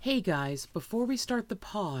Hey guys, before we start the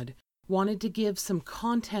pod, wanted to give some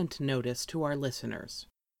content notice to our listeners.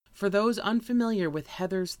 For those unfamiliar with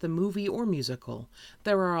Heathers the movie or musical,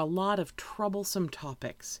 there are a lot of troublesome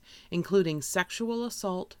topics, including sexual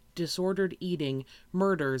assault, disordered eating,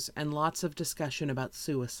 murders, and lots of discussion about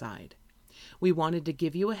suicide. We wanted to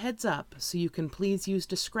give you a heads up so you can please use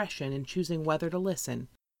discretion in choosing whether to listen,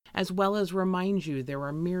 as well as remind you there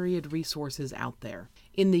are myriad resources out there.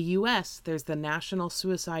 In the U.S., there's the National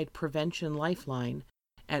Suicide Prevention Lifeline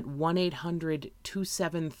at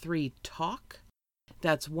 1-800-273-TALK.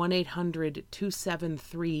 That's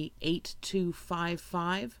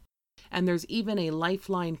 1-800-273-8255. And there's even a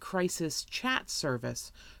Lifeline crisis chat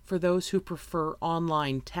service for those who prefer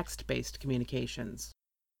online text-based communications.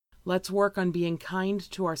 Let's work on being kind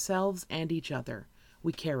to ourselves and each other.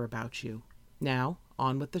 We care about you. Now,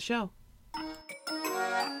 on with the show.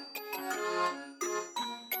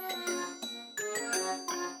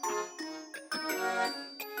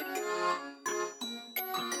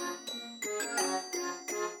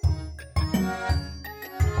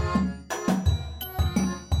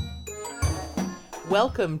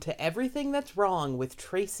 Welcome to Everything That's Wrong with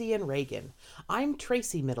Tracy and Reagan. I'm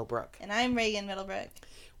Tracy Middlebrook. And I'm Reagan Middlebrook.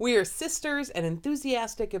 We are sisters and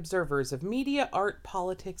enthusiastic observers of media, art,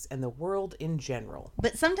 politics, and the world in general.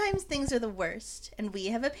 But sometimes things are the worst, and we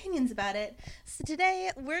have opinions about it. So today,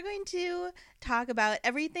 we're going to talk about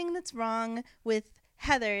everything that's wrong with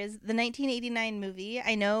Heathers, the 1989 movie.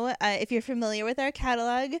 I know if you're familiar with our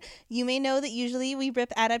catalog, you may know that usually we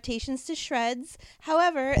rip adaptations to shreds.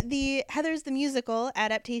 However, the Heathers the musical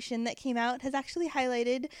adaptation that came out has actually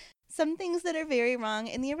highlighted some things that are very wrong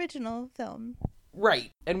in the original film.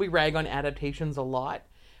 Right, and we rag on adaptations a lot,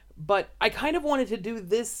 but I kind of wanted to do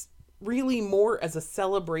this really more as a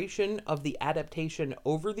celebration of the adaptation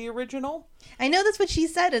over the original. I know that's what she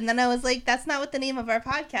said, and then I was like, that's not what the name of our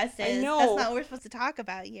podcast is. I know. That's not what we're supposed to talk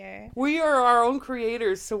about here. We are our own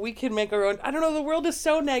creators, so we can make our own. I don't know, the world is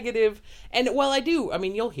so negative. And, well,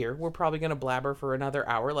 you'll hear, we're probably going to blabber for another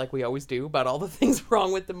hour like we always do about all the things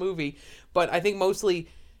wrong with the movie. But I think mostly,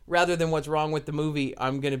 rather than what's wrong with the movie,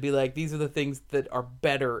 I'm going to be like, these are the things that are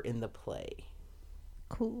better in the play.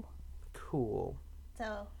 Cool.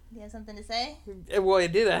 So, do you have something to say? Well, I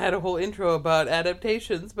did. I had a whole intro about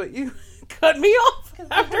adaptations, but you cut me off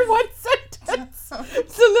after one sentence. So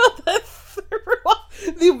now that threw off.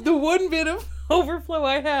 The one bit of overflow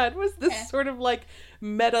I had was this sort of like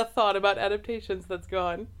meta thought about adaptations that's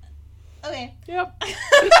gone. Okay. Yep.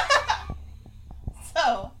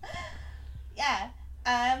 So, yeah.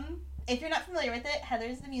 If you're not familiar with it,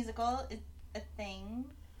 Heathers the musical is a thing.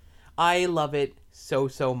 I love it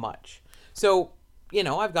so much. So,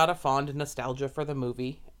 I've got a fond nostalgia for the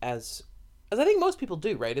movie, as I think most people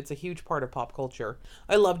do, right? It's a huge part of pop culture.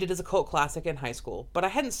 I loved it as a cult classic in high school, but I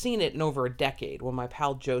hadn't seen it in over a decade when my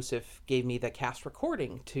pal Joseph gave me the cast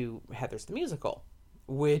recording to Heathers the musical,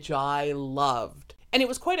 which I loved. And it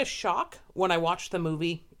was quite a shock when I watched the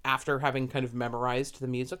movie after having kind of memorized the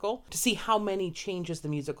musical to see how many changes the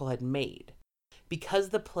musical had made. Because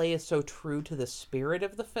the play is so true to the spirit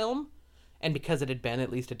of the film, and because it had been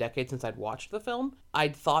at least a decade since I'd watched the film,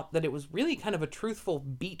 I'd thought that it was really kind of a truthful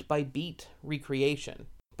beat-by-beat recreation.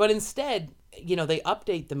 But instead, they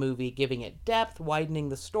update the movie, giving it depth, widening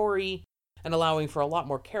the story, and allowing for a lot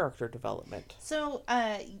more character development. So,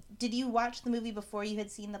 did you watch the movie before you had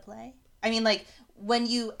seen the play? I mean, like,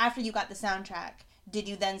 after you got the soundtrack, did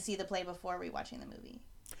you then see the play before rewatching the movie?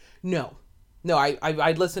 No,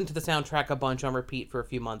 I'd listened to the soundtrack a bunch on repeat for a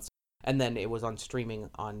few months. And then it was on streaming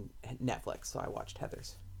on Netflix, so I watched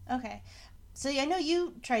Heathers. Okay. So I know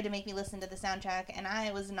you tried to make me listen to the soundtrack, and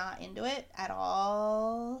I was not into it at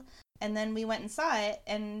all. And then we went and saw it,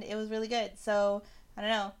 and it was really good. So, I don't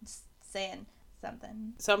know, just saying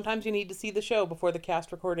something. Sometimes you need to see the show before the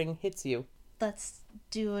cast recording hits you. Let's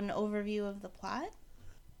do an overview of the plot.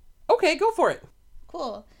 Okay, go for it.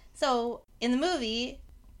 Cool. So, in the movie,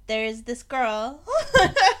 there's this girl...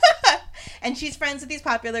 And she's friends with these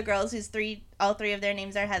popular girls all three of their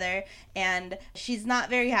names are Heather. And she's not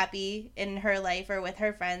very happy in her life or with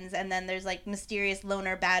her friends. And then there's like mysterious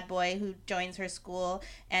loner bad boy who joins her school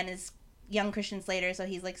and is young Christian Slater. So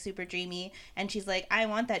he's like super dreamy. And she's like, I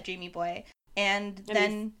want that dreamy boy. And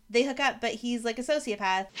then they hook up, but he's like a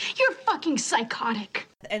sociopath. You're fucking psychotic.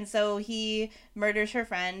 And so he murders her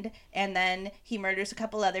friend, and then he murders a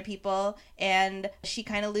couple other people, and she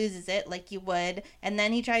kind of loses it, like you would. And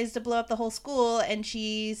then he tries to blow up the whole school, and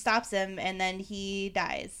she stops him, and then he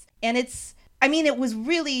dies. And it was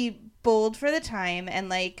really bold for the time, and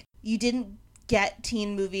like, you didn't get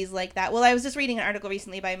teen movies like that. Well, I was just reading an article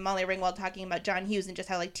recently by Molly Ringwald talking about John Hughes and just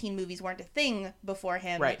how like teen movies weren't a thing before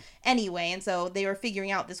him anyway. And so they were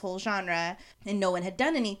figuring out this whole genre and no one had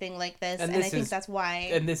done anything like this. And I think that's why.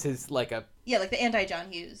 And this is like a... Yeah, like the anti-John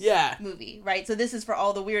Hughes movie, right? So this is for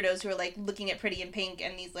all the weirdos who are like looking at Pretty in Pink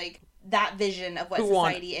and these like that vision of what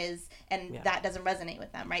society is, and that doesn't resonate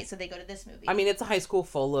with them, right? So they go to this movie. I mean, it's a high school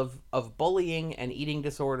full of bullying and eating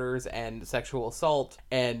disorders and sexual assault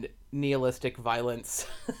and nihilistic violence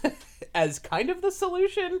as kind of the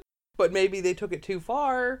solution, but maybe they took it too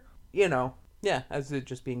far, you know. Yeah, as it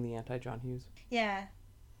just being the anti-John Hughes. Yeah,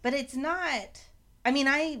 but it's not... I mean,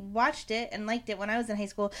 I watched it and liked it when I was in high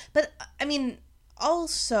school, but I mean,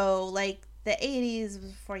 also, like, the 80s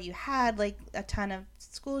before you had like a ton of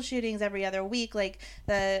school shootings every other week, like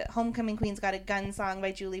the Homecoming Queen's Got a Gun song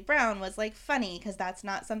by Julie Brown was like funny because that's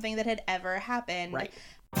not something that had ever happened. Right.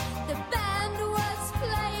 The band was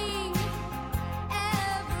playing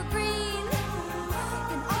Evergreen,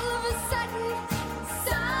 and all of a sudden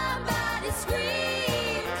somebody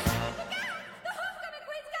screamed, "The Homecoming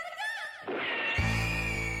Queen's got a gun!"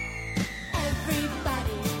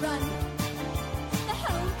 Everybody run, the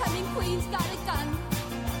Homecoming Queen's got a gun.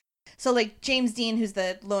 So like James Dean, who's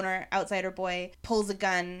the loner outsider boy, pulls a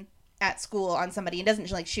gun at school on somebody and doesn't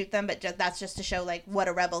like shoot them, but that's just to show like what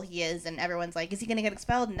a rebel he is, and everyone's like, is he gonna get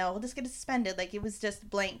expelled? No, he'll just get suspended, like it was just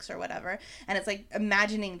blanks or whatever. And it's like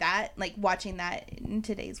imagining that, like watching that in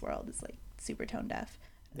today's world is like super tone deaf.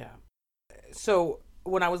 Yeah. So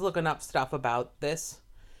when I was looking up stuff about this,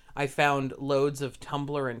 I found loads of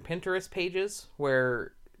Tumblr and Pinterest pages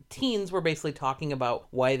where teens were basically talking about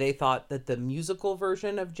why they thought that the musical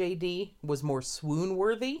version of JD was more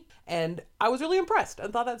swoon-worthy, and I was really impressed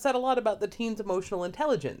and thought that said a lot about the teens' emotional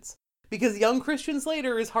intelligence, because young Christian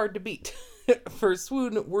Slater is hard to beat for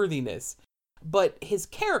swoon-worthiness, but his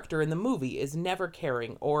character in the movie is never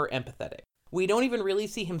caring or empathetic. We don't even really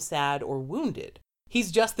see him sad or wounded.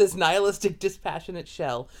 He's just this nihilistic, dispassionate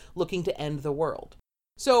shell looking to end the world.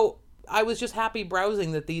 So I was just happy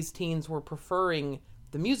browsing that these teens were preferring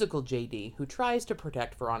the musical JD, who tries to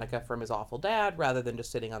protect Veronica from his awful dad rather than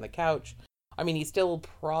just sitting on the couch. I mean, he's still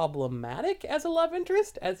problematic as a love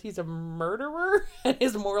interest, as he's a murderer, and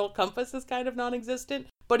his moral compass is kind of non-existent,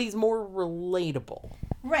 but he's more relatable.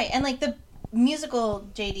 Right, and like the musical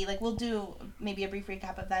JD, like we'll do maybe a brief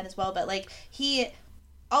recap of that as well, but like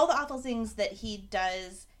all the awful things that he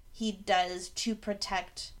does to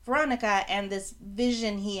protect Veronica and this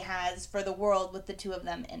vision he has for the world with the two of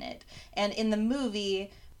them in it. And in the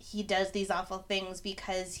movie, he does these awful things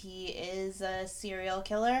because he is a serial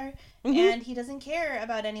killer, and he doesn't care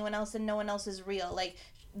about anyone else, and no one else is real. Like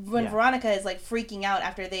when Veronica is like freaking out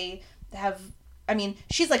after they have... I mean,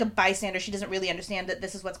 she's like a bystander. She doesn't really understand that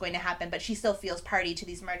this is what's going to happen, but she still feels party to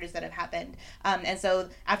these murders that have happened. And so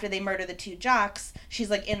after they murder the two jocks, she's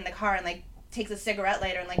like in the car and like takes a cigarette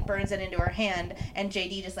lighter and like burns it into her hand, and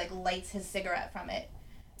JD just like lights his cigarette from it.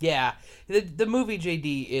 Yeah, the movie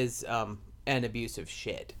JD is an abusive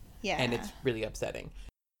shit. Yeah, and it's really upsetting.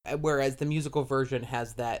 Whereas the musical version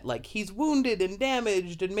has that like he's wounded and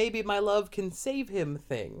damaged, and maybe my love can save him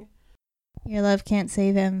thing. Your love can't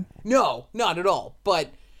save him. No, not at all. But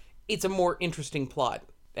it's a more interesting plot,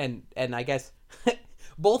 and I guess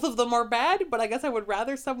both of them are bad. But I guess I would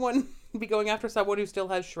rather someone be going after someone who still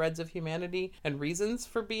has shreds of humanity and reasons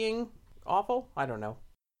for being awful. I don't know.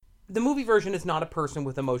 The movie version is not a person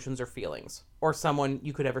with emotions or feelings, or someone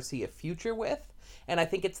you could ever see a future with. And I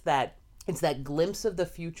think it's that glimpse of the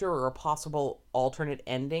future or a possible alternate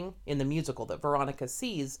ending in the musical that Veronica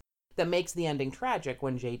sees that makes the ending tragic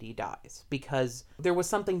when JD dies, because there was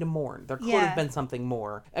something to mourn. There could have been something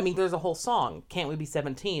more. I mean, there's a whole song, Can't We Be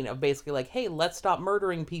 17, of basically like, hey, let's stop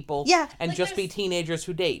murdering people and like just be teenagers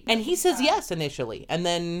who date. And he says yes initially, and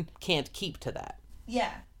then can't keep to that.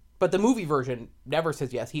 Yeah. But the movie version never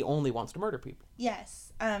says yes. He only wants to murder people.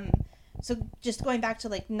 Yes. So just going back to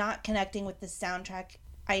like not connecting with the soundtrack,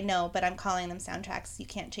 I know, but I'm calling them soundtracks. You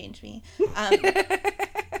can't change me.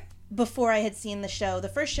 Before I had seen the show, the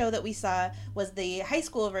first show that we saw was the high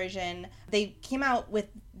school version. They came out with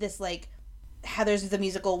this like Heather's the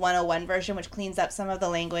Musical 101 version, which cleans up some of the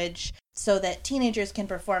language so that teenagers can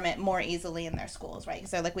perform it more easily in their schools, right?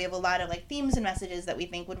 So like we have a lot of like themes and messages that we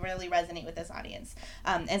think would really resonate with this audience.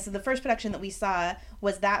 And so the first production that we saw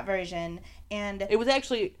was that version, and it was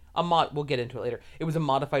actually we'll get into it later. It was a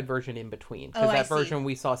modified version in between, because that version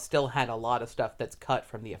we saw still had a lot of stuff that's cut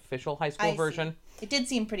from the official high school version. It did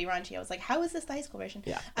seem pretty raunchy. I was like, how is this the high school version?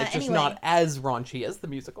 Yeah, it's just not as raunchy as the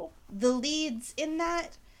musical. The leads in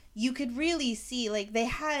that you could really see, like, they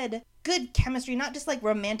had good chemistry, not just like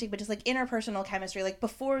romantic, but just like interpersonal chemistry, like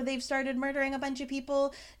before they've started murdering a bunch of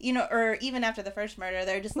people, you know, or even after the first murder.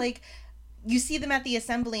 They're just like, you see them at the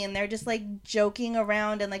assembly and they're just like joking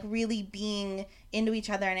around and like really being into each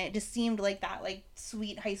other, and it just seemed like that like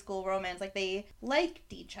sweet high school romance, like they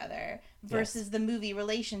liked each other, versus the movie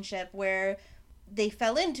relationship where they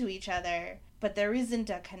fell into each other but there isn't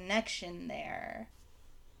a connection there.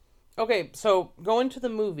 Okay, so going to the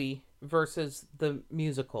movie versus the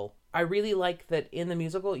musical, I really like that in the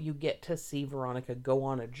musical you get to see Veronica go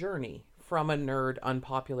on a journey from a nerd,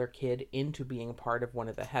 unpopular kid into being a part of one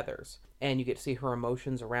of the Heathers. And you get to see her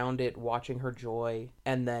emotions around it, watching her joy,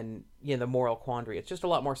 and then, you know, the moral quandary. It's just a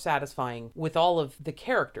lot more satisfying with all of the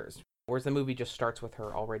characters, whereas the movie just starts with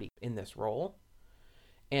her already in this role.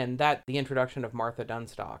 And that, the introduction of Martha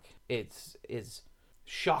Dunstock, is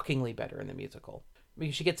shockingly better in the musical.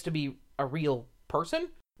 Because she gets to be a real person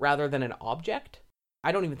rather than an object.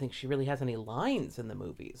 I don't even think she really has any lines in the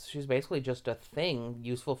movies. She's basically just a thing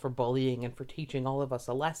useful for bullying and for teaching all of us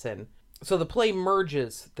a lesson. So the play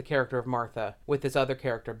merges the character of Martha with this other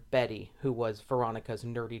character, Betty, who was Veronica's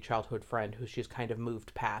nerdy childhood friend who she's kind of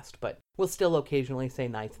moved past, but will still occasionally say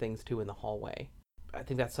nice things to in the hallway. I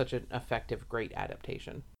think that's such an effective, great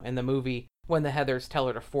adaptation. In the movie, when the Heathers tell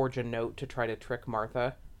her to forge a note to try to trick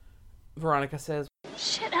Martha, Veronica says,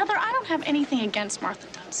 Shit, Heather, I don't have anything against Martha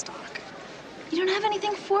Dunstock. You don't have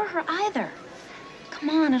anything for her either. Come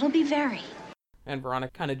on, it'll be very. And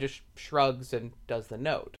Veronica kind of just shrugs and does the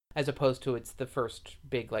note, as opposed to it's the first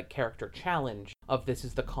big like character challenge of this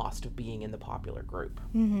is the cost of being in the popular group.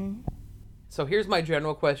 Mm-hmm. So here's my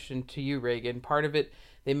general question to you, Reagan. Part of it,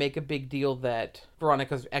 they make a big deal that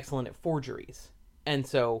Veronica's excellent at forgeries. And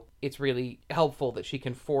so it's really helpful that she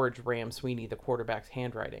can forge Ram Sweeney, the quarterback's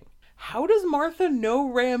handwriting. How does Martha know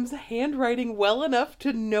Ram's handwriting well enough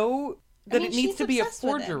to know that it needs to be a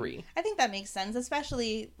forgery? I think that makes sense,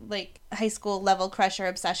 especially like high school level crush or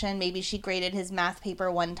obsession. Maybe she graded his math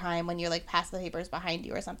paper one time when you're like past the papers behind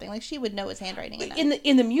you or something. Like she would know his handwriting.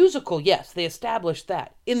 In the musical, yes, they established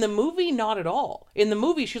that. In the movie, not at all. In the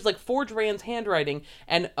movie, she's like forge Rand's handwriting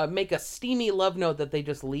and make a steamy love note that they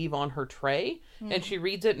just leave on her tray. And she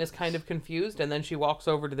reads it and is kind of confused. And then she walks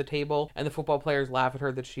over to the table and the football players laugh at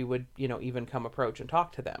her that she would, you know, even come approach and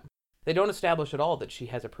talk to them. They don't establish at all that she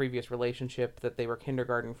has a previous relationship, that they were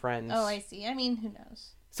kindergarten friends. Oh, I see. I mean, who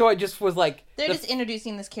knows? So I just was like... They're just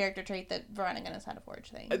introducing this character trait that Veronica knows how to forge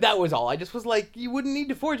things. That was all. I just was like, you wouldn't need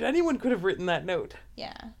to forge. Anyone could have written that note.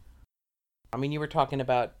 Yeah. I mean, you were talking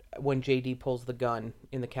about when JD pulls the gun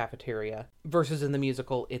in the cafeteria versus in the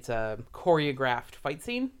musical, it's a choreographed fight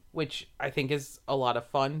scene, which I think is a lot of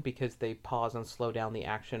fun because they pause and slow down the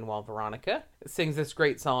action while Veronica sings this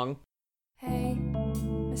great song. Hey,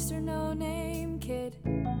 Mr. No-Name Kid,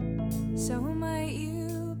 so who might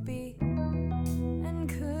you be? And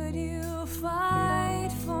could you fight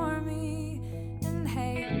for me? And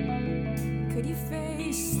hey, could you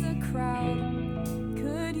face the crowd?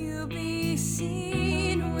 Could you be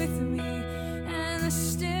seen with me and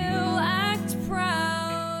still act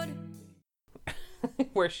proud?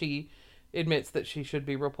 Where she admits that she should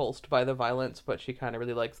be repulsed by the violence, but she kind of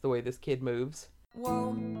really likes the way this kid moves.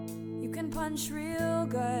 Whoa, you can punch real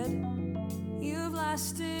good. You've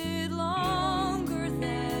lasted longer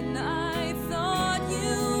than I thought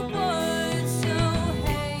you would. So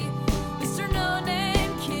hey, Mr.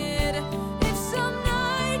 No-Name Kid, if some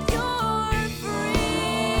night you're free,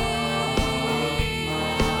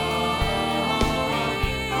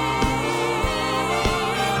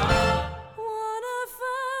 wanna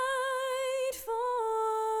fight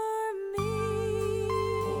for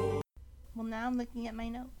me? Well, now I'm looking at my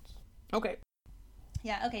notes. Okay.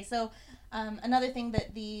 Yeah, okay, so another thing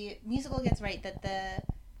that the musical gets right that the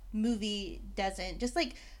movie doesn't, just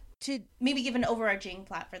like to maybe give an overarching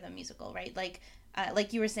plot for the musical, right? Like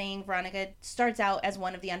you were saying, Veronica starts out as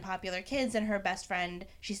one of the unpopular kids, and her best friend,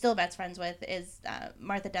 she's still best friends with, is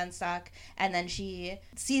Martha Dunstock, and then she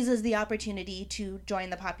seizes the opportunity to join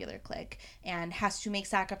the popular clique and has to make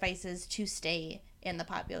sacrifices to stay in the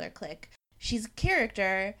popular clique. She's a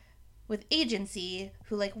character with agency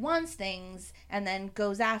who like wants things and then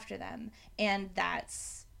goes after them, and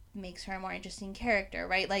that's makes her a more interesting character,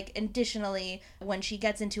 right? Like additionally, when she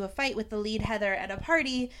gets into a fight with the lead Heather at a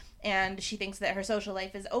party and she thinks that her social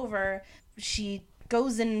life is over, she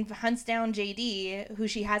goes and hunts down JD, who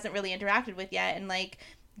she hasn't really interacted with yet, and like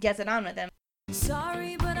gets it on with him.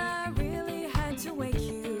 Sorry, but I really had to wake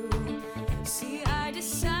you. See, I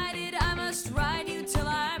decided I must ride you till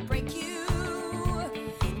I break you.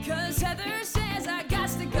 'Cause Heather says I got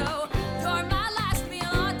to go. You're my last meal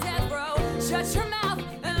on death row. Shut your mouth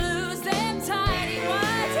and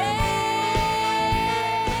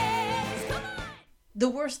the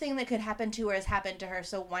worst thing that could happen to her has happened to her,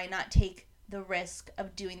 so why not take the risk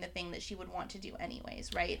of doing the thing that she would want to do anyways,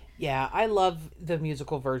 right? Yeah, I love the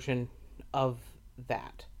musical version of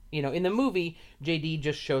that. You know, in the movie, JD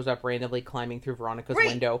just shows up randomly climbing through Veronica's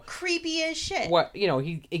window. Creepy as shit. What, you know,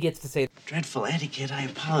 he gets to say, Dreadful etiquette, I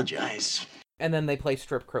apologize. and then they play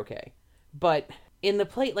strip croquet. But in the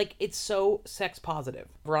play, like, it's so sex positive.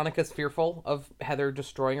 Veronica's fearful of Heather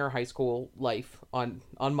destroying her high school life on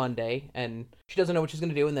Monday, and she doesn't know what she's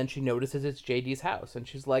going to do, and then she notices it's JD's house, and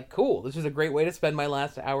she's like, cool, this is a great way to spend my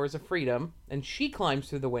last hours of freedom. And she climbs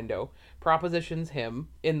through the window, propositions him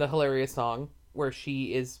in the hilarious song where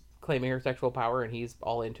she is claiming her sexual power, and he's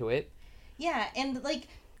all into it. Yeah, and, like,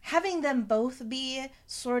 having them both be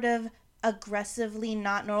sort of aggressively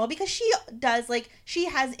not normal, because she does, like, she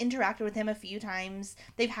has interacted with him a few times.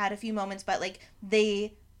 They've had a few moments, but, like,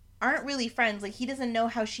 they aren't really friends. Like, he doesn't know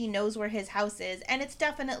how she knows where his house is, and it's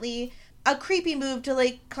definitely a creepy move to,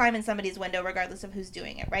 like, climb in somebody's window regardless of who's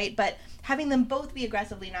doing it, right? But having them both be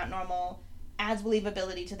aggressively not normal adds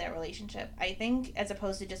believability to their relationship, I think, as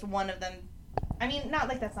opposed to just one of them. I mean, not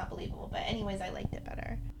like that's not believable, but anyways, I liked it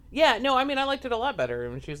better. Yeah, no, I mean, I liked it a lot better.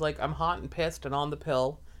 And she's like, I'm hot and pissed and on the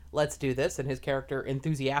pill. Let's do this. And his character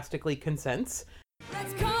enthusiastically consents.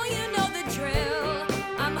 Let's go, you know the drill.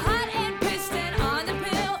 I'm hot and pissed and on the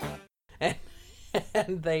pill.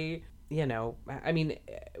 And they, you know, I mean,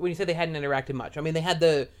 when you say they hadn't interacted much, I mean, they had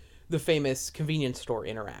the famous convenience store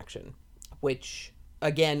interaction, which,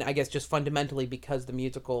 again, I guess just fundamentally because the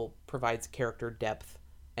musical provides character depth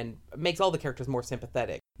and makes all the characters more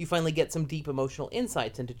sympathetic. You finally get some deep emotional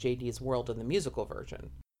insights into JD's world in the musical version.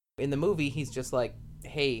 In the movie, he's just like,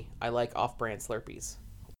 hey, I like off-brand Slurpees.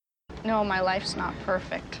 No, my life's not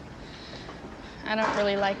perfect. I don't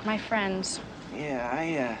really like my friends.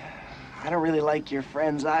 Yeah, I don't really like your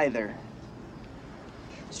friends either.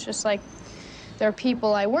 It's just like there are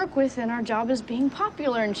people I work with and our job is being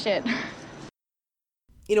popular and shit.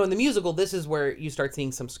 You know, in the musical, this is where you start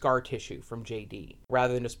seeing some scar tissue from JD,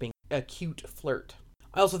 rather than just being a cute flirt.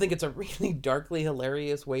 I also think it's a really darkly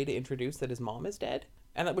hilarious way to introduce that his mom is dead,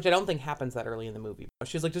 and which I don't think happens that early in the movie.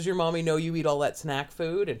 She's like, does your mommy know you eat all that snack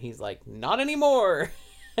food? And he's like, not anymore.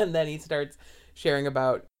 And then he starts sharing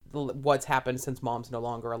about what's happened since mom's no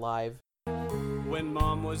longer alive. When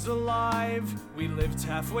mom was alive, we lived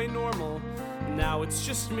halfway normal. Now it's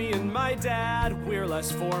just me and my dad, we're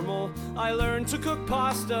less formal. I learned to cook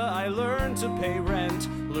pasta, I learned to pay rent.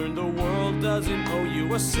 Learned the world doesn't owe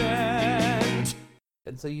you a cent.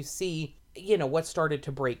 And so you see, you know, what started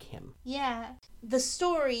to break him. Yeah. The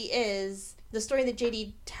story that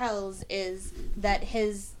JD tells is that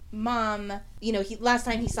his mom, you know, last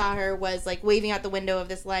time he saw her was like waving out the window of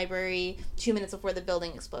this library 2 minutes before the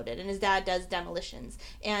building exploded, and his dad does demolitions,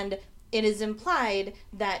 and it is implied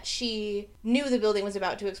that she knew the building was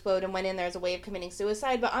about to explode and went in there as a way of committing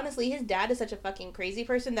suicide. But honestly, his dad is such a fucking crazy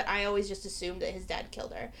person that I always just assumed that his dad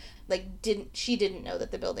killed her. Like, she didn't know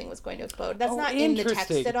that the building was going to explode. That's not in the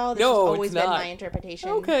text at all. That's just always been my interpretation.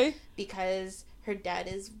 Okay. Because her dad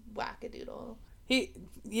is wackadoodle. He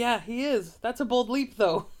is. That's a bold leap,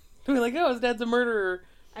 though. To be like, oh, his dad's a murderer.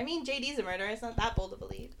 I mean, JD's a murderer. It's not that bold to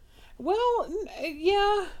believe. Well,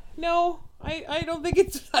 yeah, no, I don't think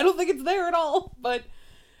it's there at all. But,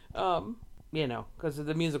 you know, because of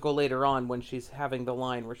the musical later on, when she's having the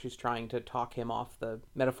line where she's trying to talk him off the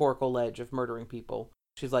metaphorical ledge of murdering people,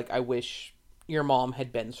 she's like, I wish your mom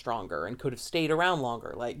had been stronger and could have stayed around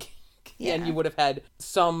longer, like, yeah. And you would have had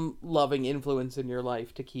some loving influence in your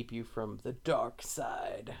life to keep you from the dark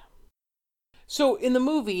side. So in the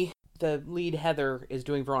movie, the lead Heather is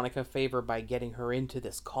doing Veronica a favor by getting her into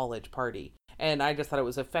this college party. And I just thought it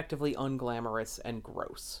was effectively unglamorous and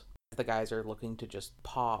gross. The guys are looking to just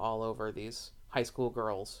paw all over these high school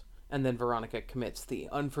girls. And then Veronica commits the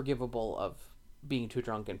unforgivable of being too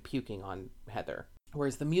drunk and puking on Heather.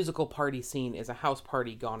 Whereas the musical party scene is a house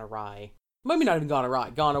party gone awry. Maybe not even gone awry,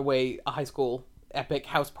 gone away a high school epic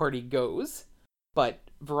house party goes. But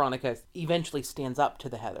Veronica eventually stands up to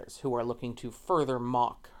the Heathers, who are looking to further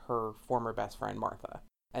mock her former best friend Martha.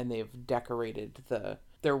 And they've decorated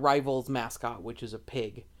their rival's mascot, which is a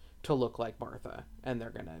pig, to look like Martha. And they're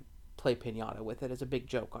going to play piñata with it as a big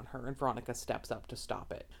joke on her. And Veronica steps up to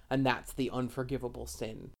stop it. And that's the unforgivable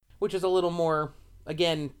sin, which is a little more,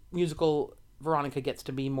 again, musical Veronica gets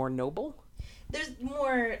to be more noble. There's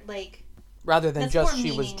more, like... Rather than just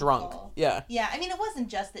she was drunk. Yeah. Yeah, I mean, it wasn't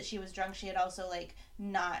just that she was drunk. She had also, like,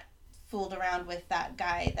 not fooled around with that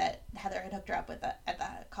guy that Heather had hooked her up with at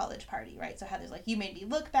the college party, right? So Heather's like, you made me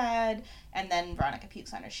look bad, and then Veronica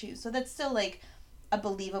pukes on her shoes. So that's still, like, a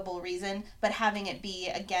believable reason, but having it be,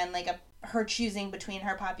 again, like, her choosing between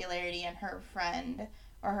her popularity and her friend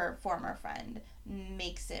or her former friend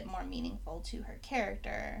makes it more meaningful to her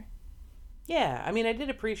character. Yeah, I mean, I did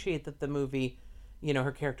appreciate that the movie, you know,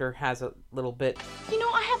 her character has a little bit... You know,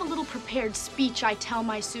 I have a little prepared speech I tell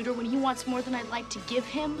my suitor when he wants more than I'd like to give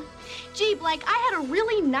him. Gee, Blake, I had a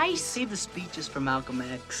really nice... Save the speeches for Malcolm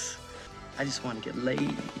X. I just want to get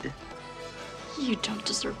laid. You don't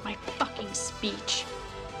deserve my fucking speech.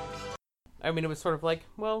 I mean, it was sort of like,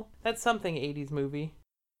 well, that's something 80s movie.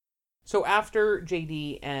 So after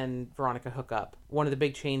JD and Veronica hook up, one of the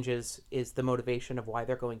big changes is the motivation of why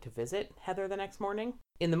they're going to visit Heather the next morning.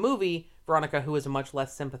 In the movie, Veronica, who is a much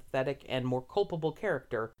less sympathetic and more culpable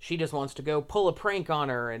character, she just wants to go pull a prank on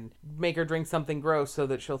her and make her drink something gross so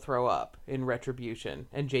that she'll throw up in retribution,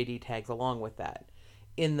 and JD tags along with that.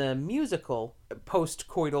 In the musical,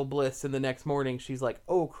 post-coital bliss in the next morning, she's like,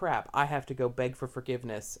 oh crap, I have to go beg for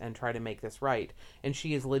forgiveness and try to make this right. And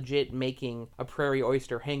she is legit making a prairie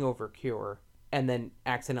oyster hangover cure and then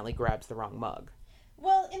accidentally grabs the wrong mug.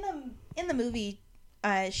 Well, in the movie,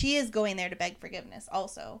 she is going there to beg forgiveness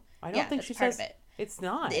also. I don't think she says it. It's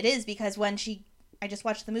not. It is, because I just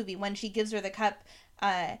watched the movie, when she gives her the cup,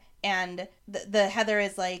 and the Heather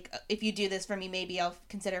is like, if you do this for me, maybe I'll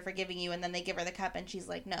consider forgiving you, and then they give her the cup and she's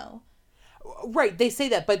like, no. Right, they say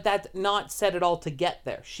that, but that's not said at all to get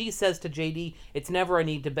there. She says to JD, it's never a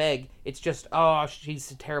need to beg, it's just, oh,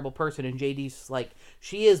 she's a terrible person, and JD's like,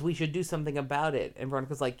 she is, we should do something about it, and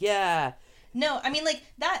Veronica's like, yeah. No, I mean, like,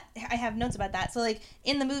 that, I have notes about that. So, like,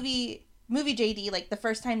 in the movie JD, like, the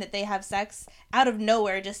first time that they have sex, out of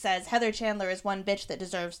nowhere just says, Heather Chandler is one bitch that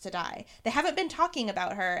deserves to die. They haven't been talking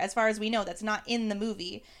about her, as far as we know. That's not in the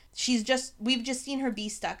movie. We've just seen her be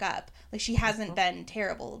stuck up. Like, she hasn't been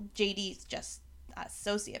terrible. JD's just a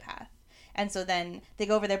sociopath. And so then they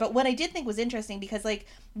go over there. But what I did think was interesting, because, like,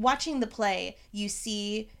 watching the play, you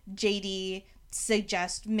see JD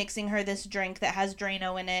suggest mixing her this drink that has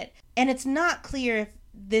Drano in it. And it's not clear if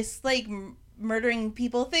this, like, murdering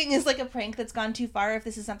people thing is like a prank that's gone too far, if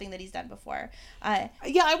this is something that he's done before.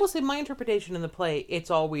 Yeah, I will say my interpretation in the play,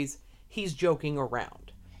 it's always he's joking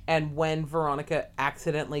around. And when Veronica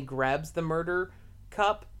accidentally grabs the murder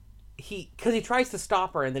cup, because he tries to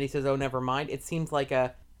stop her and then he says, oh, never mind. It seems like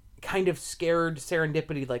a kind of scared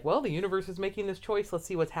serendipity, like, well, the universe is making this choice. Let's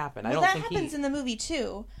see what's happened. Well, that happens in the movie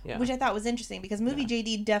too, yeah. Which I thought was interesting, because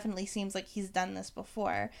JD definitely seems like he's done this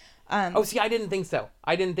before. See, I didn't think so.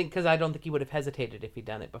 Because I don't think he would have hesitated if he'd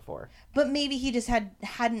done it before. But maybe he just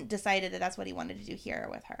hadn't decided that that's what he wanted to do here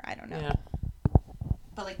with her. I don't know. Yeah.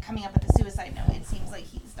 But, like, coming up with the suicide note, it seems like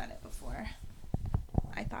he's done it before,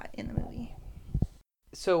 I thought, in the movie.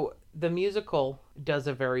 So the musical does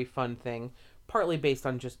a very fun thing, partly based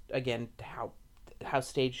on just, again, how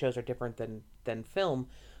stage shows are different than film.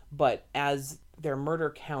 But as their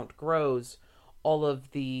murder count grows, all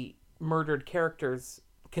of the murdered characters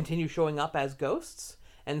continue showing up as ghosts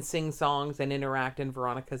and sing songs and interact in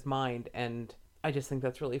Veronica's mind. And I just think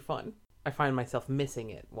that's really fun. I find myself missing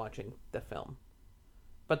it watching the film.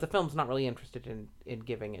 But the film's not really interested in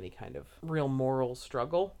giving any kind of real moral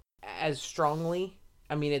struggle as strongly.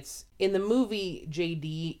 I mean, it's in the movie,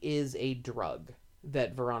 JD is a drug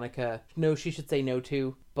that Veronica knows she should say no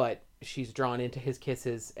to, but she's drawn into his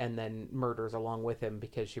kisses and then murders along with him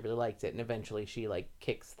because she really likes it. And eventually she, like,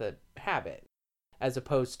 kicks the habit, as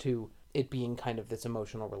opposed to it being kind of this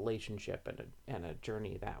emotional relationship and a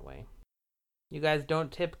journey that way. You guys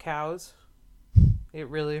don't tip cows. It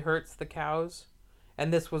really hurts the cows.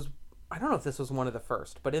 And this was, I don't know if this was one of the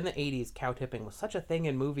first, but in the 80s, cow tipping was such a thing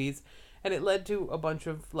in movies, and it led to a bunch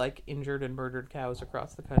of, like, injured and murdered cows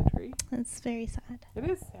across the country. That's very sad. It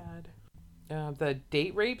is sad. The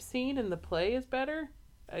date rape scene in the play is better.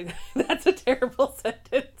 That's a terrible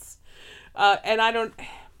sentence. And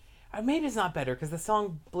maybe it's not better, because the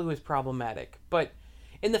song Blue is problematic, but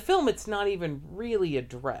in the film, it's not even really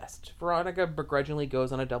addressed. Veronica begrudgingly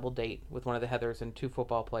goes on a double date with one of the Heathers and two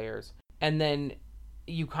football players, and then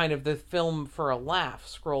the film for a laugh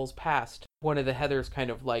scrolls past one of the Heathers kind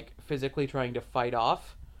of, like, physically trying to fight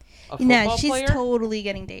off a football player. She's totally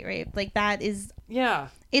getting date raped. Like, that is... Yeah.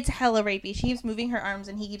 It's hella rapey. She keeps moving her arms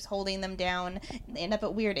and he keeps holding them down. They end up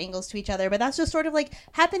at weird angles to each other. But that's just sort of, like,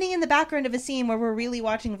 happening in the background of a scene where we're really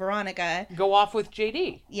watching Veronica go off with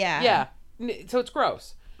JD. Yeah. Yeah. So it's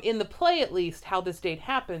gross. In the play, at least, how this date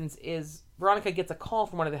happens is Veronica gets a call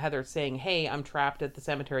from one of the Heathers saying, hey, I'm trapped at the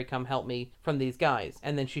cemetery, come help me, from these guys.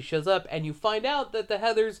 And then she shows up, and you find out that the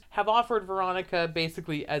Heathers have offered Veronica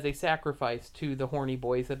basically as a sacrifice to the horny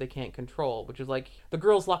boys that they can't control, which is like, the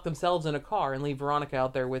girls lock themselves in a car and leave Veronica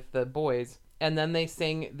out there with the boys, And then they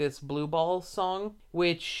sing this Blue Balls song,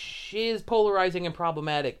 which is polarizing and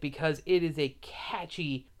problematic because it is a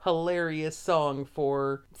catchy, hilarious song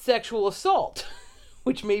for sexual assault,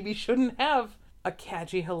 which maybe shouldn't have a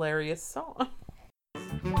catchy, hilarious song.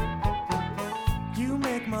 You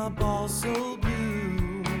make my balls so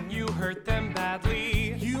blue. You hurt them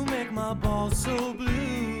badly. You make my balls so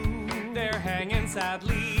blue. They're hanging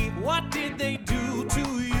sadly. What did they do to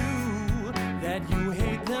you that you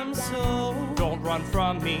hate them so? Don't run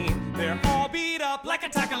from me. They're all beat up like a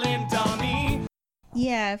tackling dummy.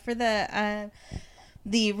 Yeah, for the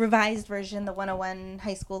revised version, the 101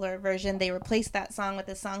 high schooler version, they replaced that song with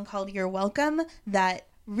a song called You're Welcome that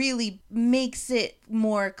really makes it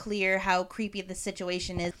more clear how creepy the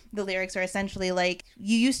situation is. The lyrics are essentially like,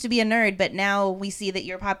 you used to be a nerd, but now we see that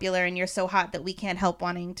you're popular and you're so hot that we can't help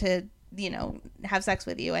wanting to, have sex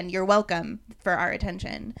with you, and you're welcome for our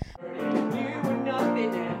attention. You were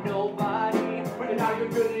nothing and nobody, but now you're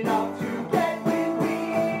good enough to get with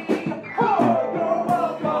me. Oh, you're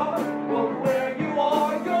welcome. Well, where you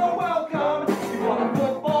are, you're welcome. You want a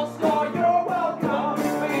football star, you're welcome.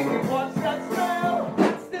 Baby, what's that smell?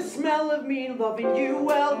 That's the smell of me loving you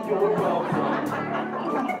well. You're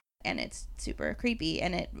welcome. And it's super creepy,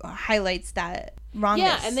 and it highlights that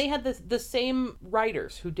wrongness. Yeah, and they had the same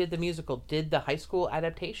writers who did the musical did the high school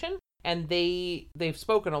adaptation, and they've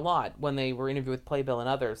spoken a lot when they were interviewed with Playbill and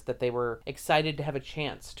others that they were excited to have a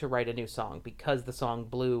chance to write a new song because the song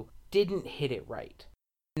Blue didn't hit it right.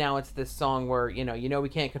 Now it's this song where, we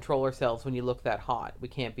can't control ourselves when you look that hot. We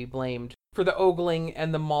can't be blamed for the ogling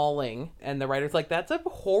and the mauling. And the writer's like, that's a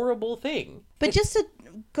horrible thing. But just to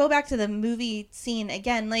go back to the movie scene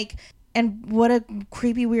again, and what a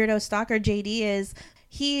creepy weirdo stalker JD is.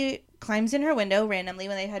 He climbs in her window randomly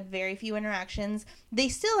when they've had very few interactions. They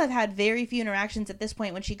still have had very few interactions at this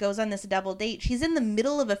point when she goes on this double date. She's in the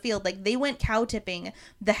middle of a field. They went cow tipping,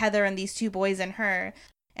 the Heather and these two boys and her.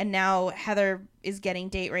 And now Heather is getting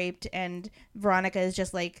date raped and Veronica is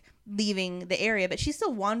just leaving the area. But she's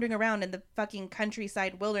still wandering around in the fucking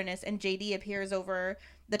countryside wilderness, and JD appears over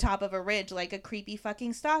the top of a ridge like a creepy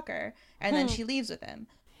fucking stalker. And then she leaves with him.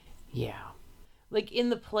 Yeah. In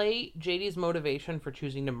the play, JD's motivation for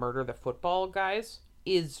choosing to murder the football guys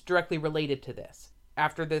is directly related to this.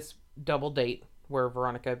 After this double date where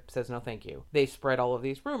Veronica says no thank you, they spread all of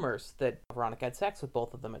these rumors that Veronica had sex with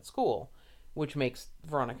both of them at school, which makes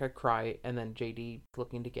Veronica cry, and then JD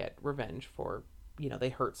looking to get revenge for, they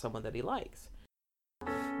hurt someone that he likes.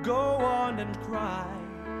 Go on and cry.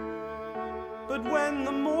 But when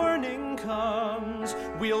the morning comes,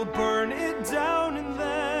 we'll burn it down and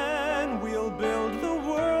then we'll build the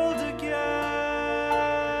world again.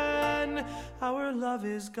 Our love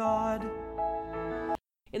is God.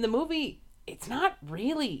 In the movie, it's not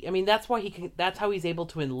really. That's why that's how he's able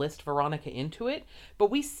to enlist Veronica into it. But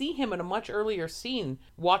we see him in a much earlier scene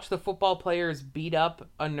watch the football players beat up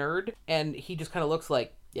a nerd, and he just kind of looks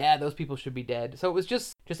like, yeah, those people should be dead. So it was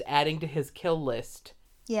just adding to his kill list.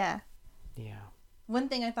 Yeah. Yeah. One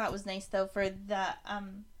thing I thought was nice though for the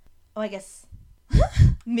I guess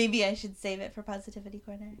maybe I should save it for Positivity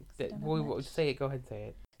Corner. Say it. Go ahead and say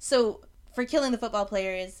it. So for killing the football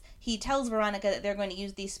players, he tells Veronica that they're going to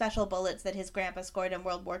use these special bullets that his grandpa scored in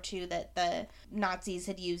World War II that the Nazis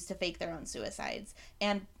had used to fake their own suicides.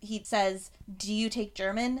 And he says, "Do you take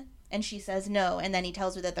German?" And she says no. And then he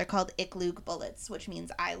tells her that they're called Ich lüge bullets, which means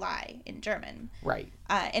I lie in German. Right.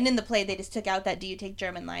 And in the play, they just took out that "Do you take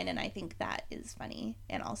German" line, and I think that is funny.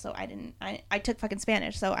 And also, I took fucking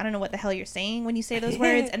Spanish, so I don't know what the hell you're saying when you say those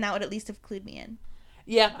words, and that would at least have clued me in.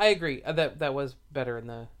 Yeah, I agree. That was better in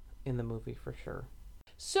the movie for sure.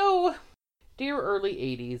 So, dear early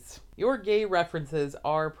 80s, your gay references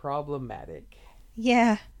are problematic.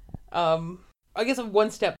 Yeah. I guess one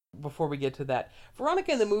step before we get to that,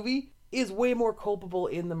 Veronica in the movie is way more culpable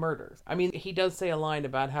in the murders. He does say a line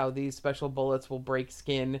about how these special bullets will break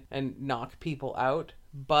skin and knock people out,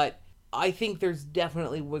 but I think there's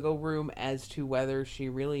definitely wiggle room as to whether she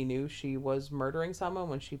really knew she was murdering someone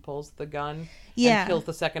when she pulls the gun and kills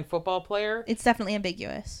the second football player. It's definitely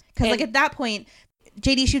ambiguous. Because, at that point,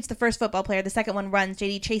 JD shoots the first football player, the second one runs,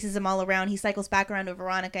 JD chases him all around, he cycles back around where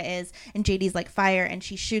Veronica is, and JD's fire, and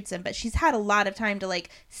she shoots him. But she's had a lot of time to,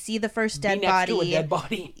 see the first dead body. To a dead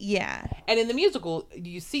body. Yeah. And in the musical,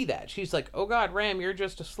 you see that. She's like, oh God, Ram, you're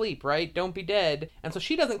just asleep, right? Don't be dead. And so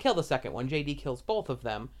she doesn't kill the second one. JD kills both of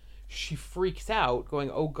them. She freaks out, going,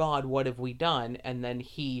 oh God, what have we done? And then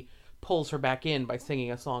he pulls her back in by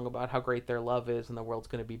singing a song about how great their love is and the world's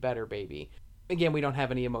going to be better, baby. Again, we don't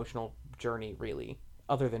have any emotional journey, really,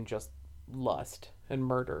 other than just lust and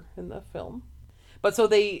murder in the film. But so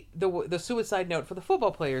the suicide note for the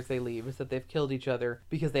football players they leave is that they've killed each other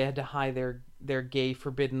because they had to hide their gay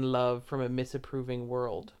forbidden love from a misapproving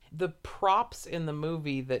world. The props in the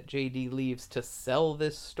movie that JD leaves to sell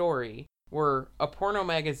this story were a porno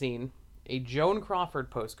magazine, a Joan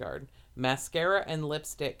Crawford postcard, mascara and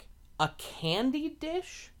lipstick, a candy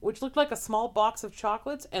dish, which looked like a small box of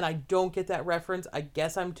chocolates, and I don't get that reference. I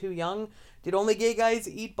guess I'm too young. Did only gay guys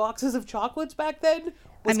eat boxes of chocolates back then?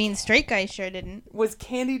 Straight guys sure didn't. Was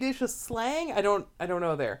candy dish a slang? I don't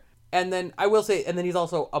know there. And then I will say, and then he's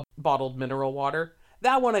also a bottled mineral water.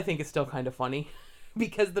 That one I think is still kind of funny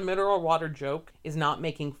because the mineral water joke is not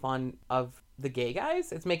making fun of the gay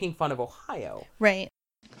guys. It's making fun of Ohio. Right.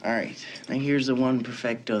 All right, now here's the one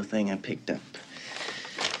perfecto thing I picked up.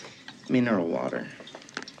 Mineral water.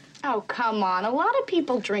 Oh, come on. A lot of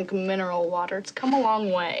people drink mineral water. It's come a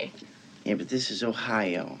long way. Yeah, but this is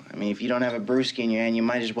Ohio. I mean, if you don't have a brewski in your hand, you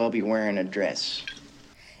might as well be wearing a dress.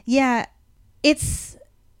 Yeah, it's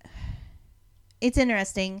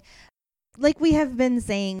interesting. Like we have been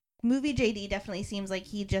saying, movie JD definitely seems like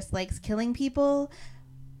he just likes killing people.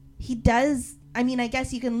 He does. I mean, I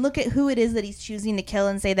guess you can look at who it is that he's choosing to kill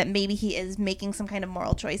and say that maybe he is making some kind of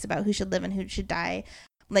moral choice about who should live and who should die.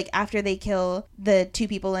 Like after they kill the two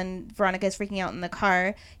people and Veronica is freaking out in the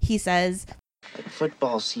car, he says, The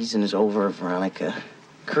football season is over, Veronica.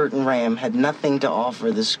 Kurt and Ram had nothing to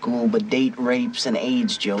offer the school but date rapes and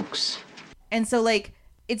AIDS jokes. And so, like,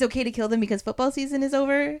 it's okay to kill them because football season is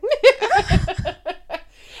over?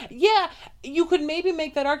 Yeah, you could maybe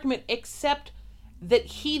make that argument, except that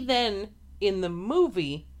he then, in the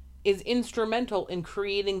movie, is instrumental in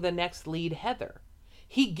creating the next lead, Heather.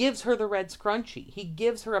 He gives her the red scrunchie. He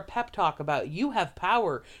gives her a pep talk about, you have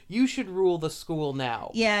power. You should rule the school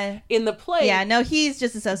now. Yeah. In the play... Yeah, no, he's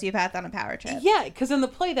just a sociopath on a power trip. Yeah, because in the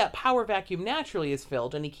play, that power vacuum naturally is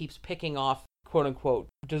filled, and he keeps picking off, quote-unquote,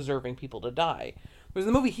 deserving people to die. Whereas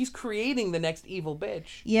in the movie, he's creating the next evil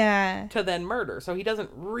bitch. Yeah. To then murder, so he doesn't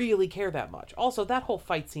really care that much. Also, that whole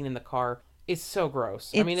fight scene in the car is so gross.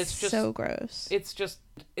 It's just so gross. It's just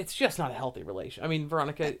not a healthy relation. I mean,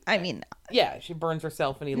 Veronica... yeah, she burns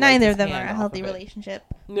herself and he neither of them are a healthy relationship.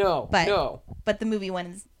 No. But the movie one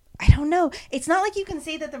is... I don't know. It's not like you can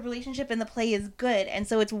say that the relationship in the play is good, and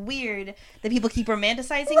so it's weird that people keep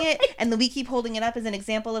romanticizing it, and that we keep holding it up as an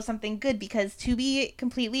example of something good, because to be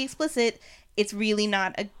completely explicit, it's really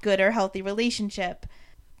not a good or healthy relationship.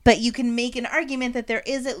 But you can make an argument that there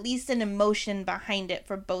is at least an emotion behind it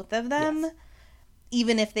for both of them, yes,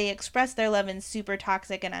 even if they express their love in super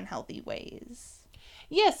toxic and unhealthy ways.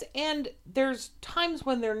 Yes, and there's times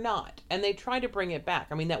when they're not, and they try to bring it back.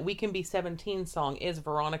 I mean, that We Can Be 17 song is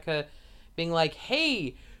Veronica being like,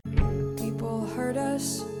 hey, people hurt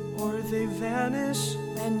us, or they vanish,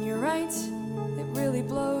 and you're right, it really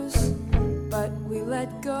blows, but we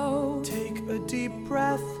let go. Take a deep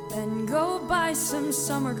breath, then go buy some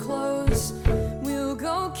summer clothes. We'll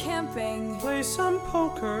go camping, play some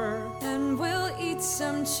poker, and we'll eat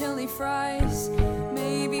some chili fries.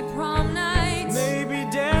 Maybe prom night, maybe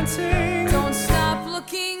dancing. Don't stop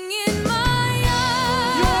looking in my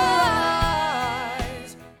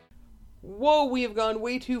eyes. Whoa, we have gone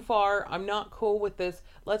way too far. I'm not cool with this.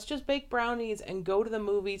 Let's just bake brownies and go to the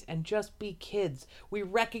movies and just be kids. We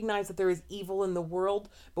recognize that there is evil in the world,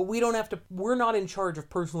 but we're not in charge of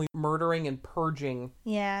personally murdering and purging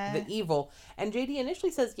the evil. And JD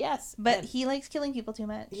initially says yes. But he likes killing people too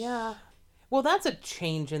much. Yeah. Well, that's a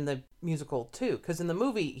change in the musical, too, because in the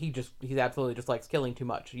movie, he absolutely just likes killing too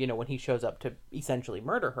much, when he shows up to essentially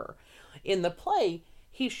murder her. In the play,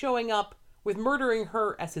 he's showing up with murdering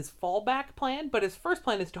her as his fallback plan, but his first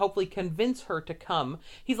plan is to hopefully convince her to come.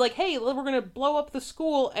 He's like, hey, we're going to blow up the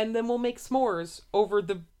school, and then we'll make s'mores over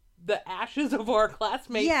the ashes of our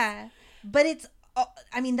classmates. Yeah, but it's...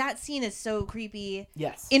 that scene is so creepy.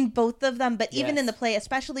 Yes. In both of them, but even in the play,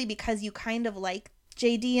 especially because you kind of like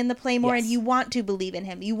JD in the play more, and you want to believe in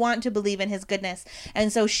him. You want to believe in his goodness.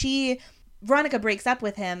 And so Veronica breaks up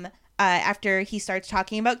with him after he starts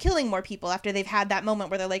talking about killing more people, after they've had that moment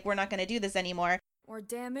where they're like, we're not going to do this anymore. We're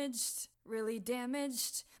damaged, really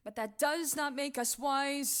damaged, but that does not make us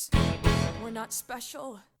wise. We're not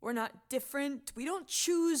special. We're not different. We don't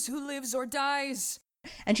choose who lives or dies.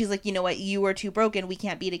 And she's like, you know what? You were too broken. We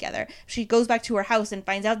can't be together. She goes back to her house and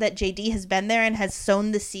finds out that JD has been there and has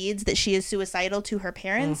sown the seeds that she is suicidal to her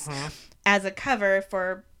parents as a cover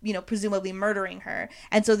for, presumably murdering her.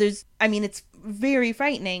 And so it's very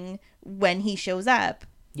frightening when he shows up.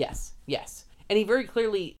 Yes. And he very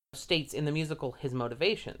clearly states in the musical his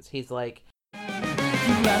motivations. He's like,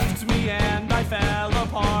 you left me and I fell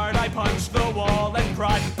apart. I punched the wall and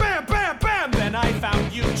cried, bam, bam, bam. Then when I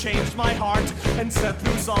found you, changed my heart and set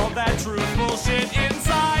loose all that truth bullshit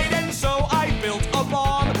inside. And so I built a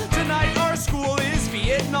bomb. Tonight our school is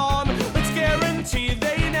Vietnam. Let's guarantee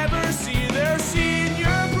they never see their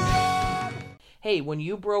senior prom. Hey, when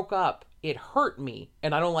you broke up, it hurt me.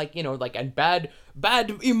 And I don't like, and bad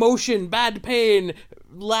emotion, bad pain,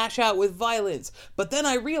 lash out with violence. But then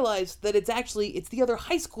I realized that it's the other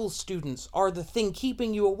high school students are the thing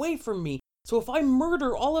keeping you away from me. So if I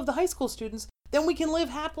murder all of the high school students, then we can live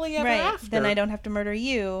happily ever after. Then I don't have to murder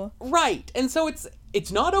you. Right. And so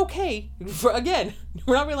it's not okay. Again,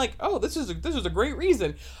 we're not really like, oh, this is a great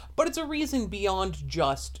reason. But it's a reason beyond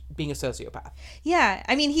just being a sociopath. Yeah.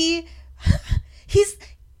 I mean,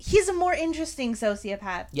 he's a more interesting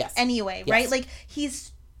sociopath. Yes. Anyway, Yes. right? Like, he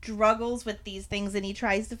struggles with these things and he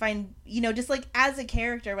tries to find, just like as a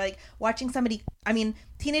character, like watching somebody, I mean,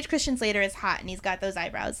 Teenage Christian Slater is hot and he's got those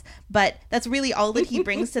eyebrows, but that's really all that he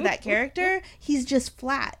brings to that character. He's just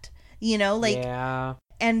flat, Yeah.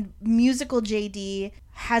 And musical JD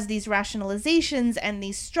has these rationalizations and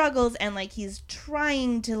these struggles and like he's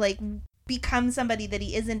trying to like become somebody that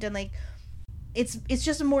he isn't, and like it's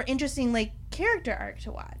just a more interesting like character arc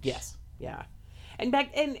to watch. Yes. Yeah.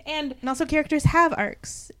 And also characters have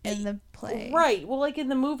arcs in the play. Right. Well, like in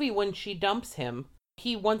the movie when she dumps him,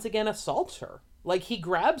 he once again assaults her. Like he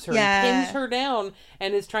grabs her and pins her down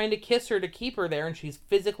and is trying to kiss her to keep her there, and she's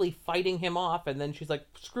physically fighting him off, and then she's like,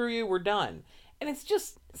 screw you, we're done. And it's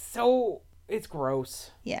just it's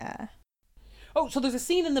gross. Yeah. Oh, so there's a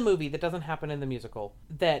scene in the movie that doesn't happen in the musical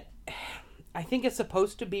that I think is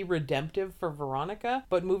supposed to be redemptive for Veronica,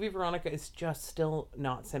 but movie Veronica is just still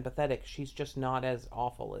not sympathetic. She's just not as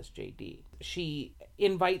awful as JD. She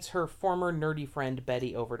invites her former nerdy friend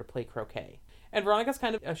Betty over to play croquet. And Veronica's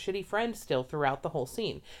kind of a shitty friend still throughout the whole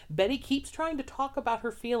scene. Betty keeps trying to talk about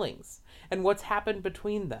her feelings and what's happened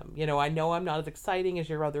between them. I know I'm not as exciting as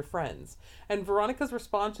your other friends. And Veronica's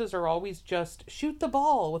responses are always just shoot the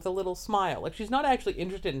ball with a little smile. Like she's not actually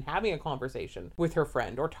interested in having a conversation with her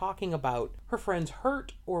friend or talking about her friend's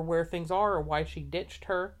hurt or where things are or why she ditched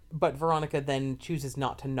her. But Veronica then chooses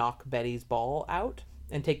not to knock Betty's ball out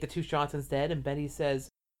and take the 2 shots instead. And Betty says,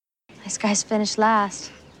 This guy's finished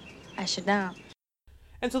last. I should know.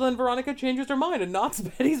 And so then Veronica changes her mind and knocks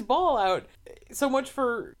Betty's ball out. So much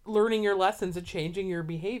for learning your lessons and changing your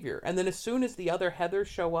behavior. And then as soon as the other Heathers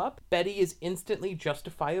show up, Betty is instantly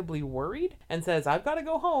justifiably worried and says, I've got to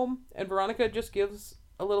go home. And Veronica just gives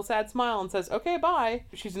a little sad smile and says, okay, bye.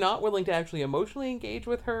 She's not willing to actually emotionally engage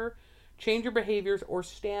with her, change her behaviors, or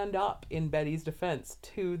stand up in Betty's defense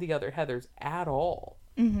to the other Heathers at all.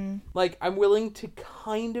 Mm-hmm. Like, I'm willing to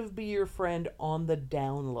kind of be your friend on the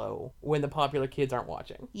down low when the popular kids aren't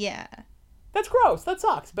watching. Yeah. That's gross. That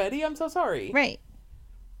sucks, Betty. I'm so sorry. Right.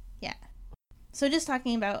 Yeah. So just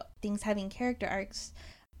talking about things having character arcs,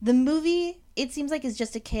 the movie, it seems like, is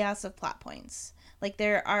just a chaos of plot points. Like,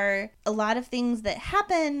 there are a lot of things that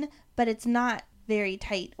happen, but it's not very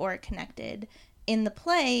tight or connected. In the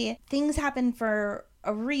play, things happen for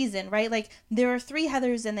a reason, right? Like, there are 3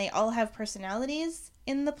 Heathers and they all have personalities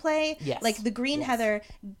in the play. Yes. Like, the green Heather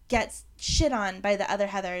gets shit on by the other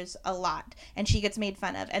Heathers a lot, and she gets made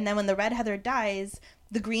fun of. And then when the red Heather dies,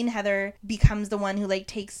 the green Heather becomes the one who, like,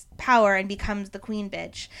 takes power and becomes the queen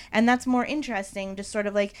bitch. And that's more interesting, just sort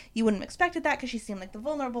of, like, you wouldn't have expected that because she seemed like the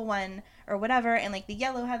vulnerable one or whatever. And, like, the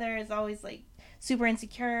yellow Heather is always, like, super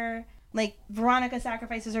insecure. Like, Veronica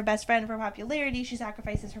sacrifices her best friend for popularity. She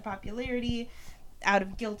sacrifices her popularity out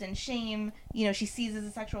of guilt and shame. She seizes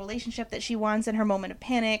a sexual relationship that she wants in her moment of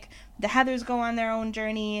panic. The Heathers go on their own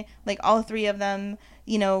journey, like all 3 of them,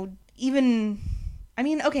 but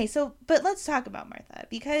let's talk about Martha,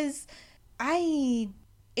 because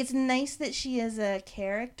it's nice that she is a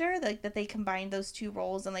character, like that they combined those 2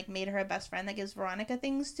 roles and like made her a best friend that gives Veronica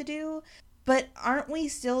things to do. But aren't we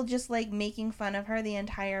still just like making fun of her the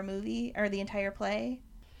entire movie or the entire play?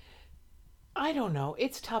 I don't know.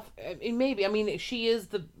 It's tough. Maybe. I mean, she is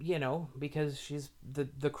because she's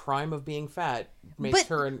the crime of being fat makes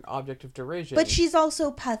her an object of derision. But she's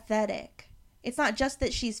also pathetic. It's not just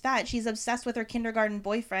that she's fat. She's obsessed with her kindergarten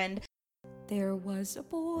boyfriend. There was a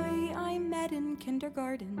boy I met in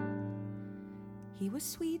kindergarten. He was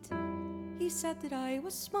sweet. He said that I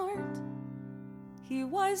was smart. He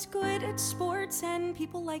was good at sports and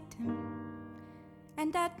people liked him.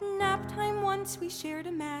 And at nap time once we shared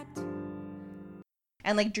a mat.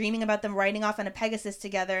 And like dreaming about them riding off on a Pegasus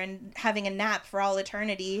together and having a nap for all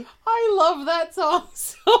eternity. I love that song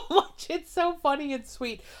so much. It's so funny and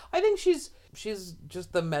sweet. I think she's she's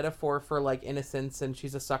just the metaphor for like innocence, and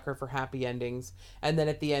she's a sucker for happy endings. And then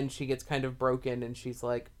at the end she gets kind of broken and she's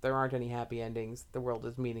like, there aren't any happy endings. The world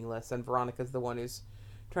is meaningless. And Veronica's the one who's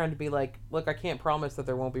trying to be like, look, I can't promise that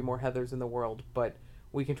there won't be more Heathers in the world, but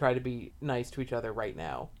we can try to be nice to each other right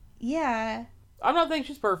now. Yeah. I'm not saying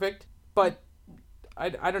she's perfect, but I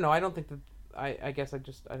don't know. I don't think that... I guess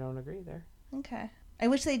I don't agree there. Okay. I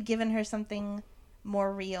wish they'd given her something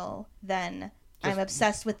more real than... I'm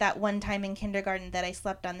obsessed with that one time in kindergarten that I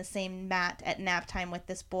slept on the same mat at nap time with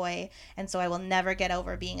this boy, and so I will never get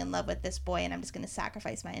over being in love with this boy, and I'm just going to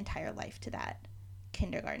sacrifice my entire life to that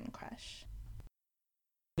kindergarten crush.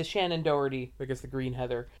 The Shannon Doherty, I guess the Green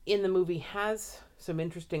Heather, in the movie has some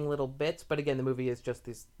interesting little bits, but again, the movie is just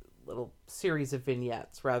these little series of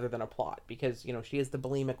vignettes rather than a plot, because, you know, she is the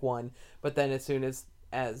bulimic one, but then as soon as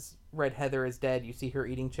Red Heather is dead, you see her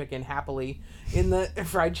eating chicken happily in the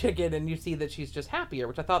fried chicken, and you see that she's just happier,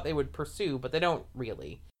 which I thought they would pursue, but they don't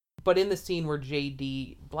really. But in the scene where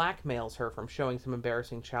JD blackmails her from showing some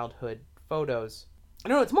embarrassing childhood photos, I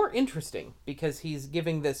don't know, it's more interesting because he's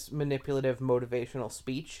giving this manipulative motivational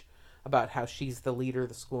speech about how she's the leader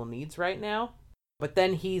the school needs right now. But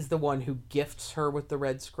then he's the one who gifts her with the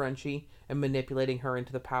red scrunchie and manipulating her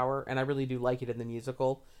into the power. And I really do like it in the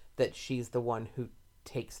musical that she's the one who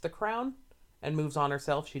takes the crown and moves on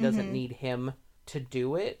herself. She doesn't need him to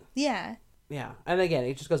do it. Yeah. Yeah. And again,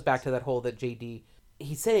 it just goes back to that whole that JD,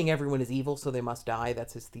 he's saying everyone is evil so they must die.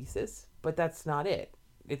 That's his thesis. But that's not it.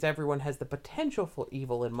 It's everyone has the potential for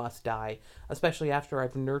evil and must die, especially after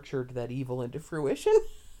I've nurtured that evil into fruition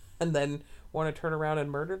and then want to turn around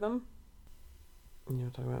and murder them. You know,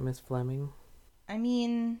 talking about Miss Fleming. I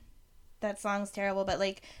mean, that song's terrible, but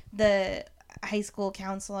like the high school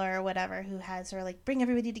counselor or whatever who has her like bring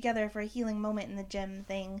everybody together for a healing moment in the gym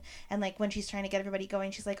thing, and like when she's trying to get everybody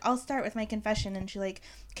going, she's like, I'll start with my confession, and she like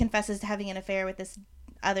confesses to having an affair with this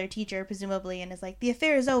other teacher presumably, and is like, the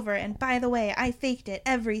affair is over, and by the way, I faked it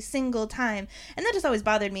every single time. And that just always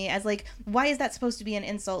bothered me as like, why is that supposed to be an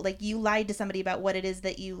insult? Like, you lied to somebody about what it is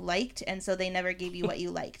that you liked, and so they never gave you what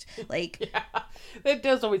you liked. Like, yeah, that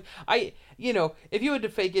does always, you know, if you had to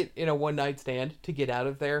fake it in a one night stand to get out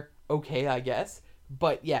of there, okay, I guess.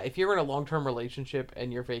 But yeah, if you're in a long-term relationship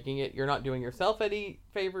and you're faking it, you're not doing yourself any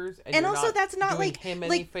favors, and also not that's not doing like him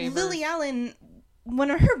any favors. Lily Allen,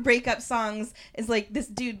 one of her breakup songs is like, this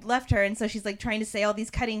dude left her, and so she's like trying to say all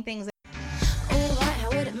these cutting things. Alright, how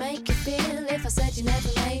would it make you feel if I said you never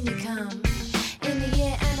made me come? In the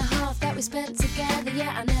year and a half that we spent together,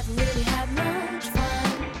 yeah, I never really had much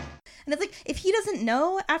fun. And it's like, if he doesn't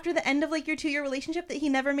know after the end of like your 2-year relationship that he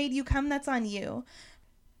never made you come, that's on you.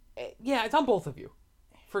 Yeah, it's on both of you.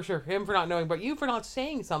 For sure. Him for not knowing, but you for not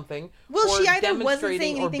saying something. Well, she either wasn't demonstrating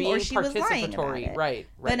saying anything or she was lying about it. Right.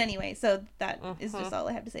 But anyway, so that is just all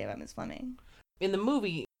I have to say about Miss Fleming. In the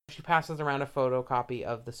movie, she passes around a photocopy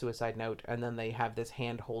of the suicide note, and then they have this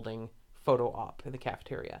hand-holding photo op in the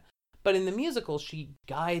cafeteria. But in the musical, she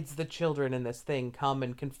guides the children in this thing, come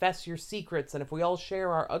and confess your secrets, and if we all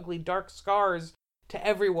share our ugly, dark scars to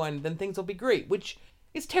everyone, then things will be great, which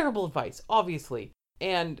is terrible advice, obviously.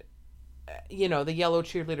 And, you know, the yellow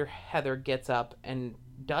cheerleader Heather gets up and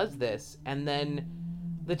does this, and then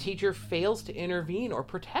the teacher fails to intervene or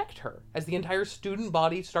protect her as the entire student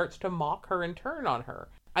body starts to mock her and turn on her.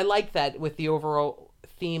 I like that with the overall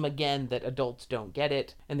theme, again, that adults don't get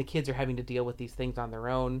it, and the kids are having to deal with these things on their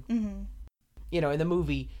own. Mm-hmm. You know, in the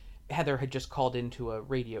movie, Heather had just called into a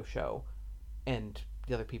radio show, and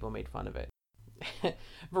the other people made fun of it.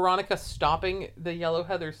 Veronica stopping the yellow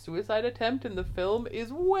Heather's suicide attempt in the film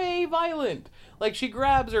is way violent. Like, she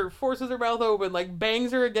grabs her, forces her mouth open, like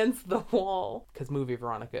bangs her against the wall. Because movie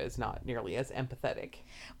Veronica is not nearly as empathetic.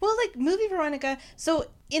 Well, like, movie Veronica, so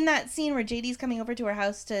in that scene where JD's coming over to her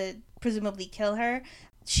house to presumably kill her,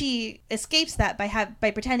 she escapes that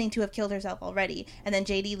by pretending to have killed herself already, and then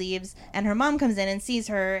JD leaves, and her mom comes in and sees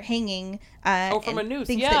her hanging. From a noose,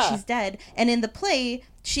 thinks yeah. that she's dead. And in the play,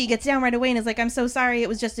 she gets down right away and is like, "I'm so sorry, it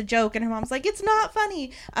was just a joke." And her mom's like, "It's not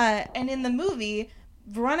funny." And in the movie,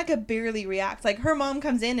 Veronica barely reacts. Like, her mom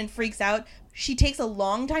comes in and freaks out. She takes a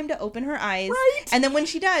long time to open her eyes, right? And then when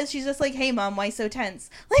she does, she's just like, "Hey, Mom, why so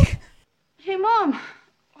tense?" Like, "Hey, Mom,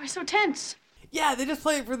 why so tense?" Yeah, they just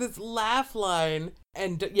play it for this laugh line.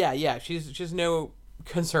 And yeah, she's no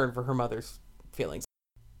concern for her mother's feelings.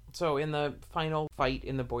 So in the final fight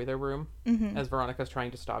in the boiler room, as Veronica's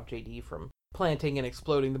trying to stop JD from planting and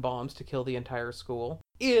exploding the bombs to kill the entire school,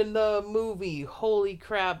 in the movie, holy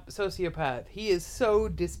crap, Sociopath, he is so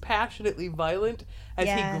dispassionately violent as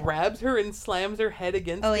he grabs her and slams her head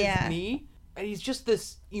against his knee. And he's just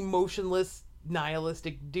this emotionless,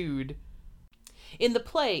 nihilistic dude. In the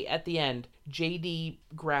play, at the end, JD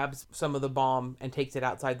grabs some of the bomb and takes it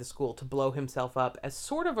outside the school to blow himself up as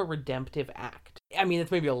sort of a redemptive act. I mean,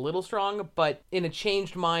 it's maybe a little strong, but in a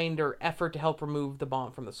changed mind or effort to help remove the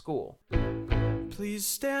bomb from the school. Please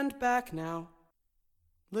stand back now,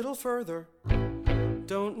 little further.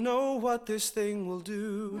 Don't know what this thing will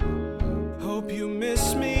do. Hope you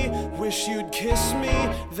miss me, wish you'd kiss me,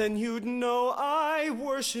 then you'd know I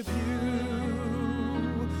worship you.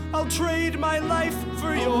 I'll trade my life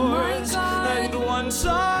for yours, and once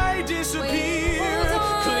I disappear,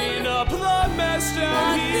 clean up the mess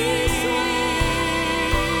down here.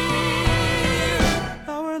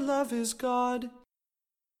 Our love is God.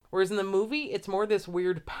 Whereas in the movie, it's more this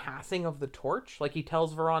weird passing of the torch. Like he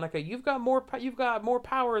tells Veronica, you've got more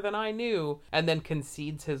power than I knew, and then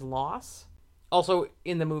concedes his loss. Also,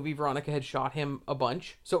 in the movie, Veronica had shot him a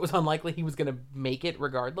bunch, so it was unlikely he was going to make it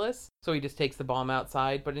regardless. So he just takes the bomb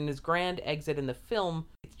outside. But in his grand exit in the film,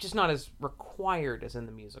 it's just not as required as in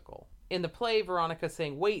the musical. In the play, Veronica's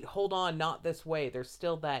saying, wait, hold on, not this way. There's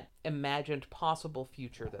still that imagined possible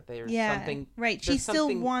future that there's something... Right, she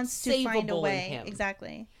still wants to find a way.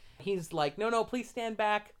 Exactly. He's like, no, please stand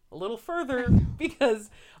back a little further because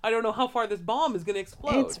I don't know how far this bomb is going to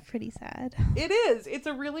explode. It's pretty sad. It is. It's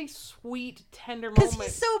a really sweet, tender moment. Because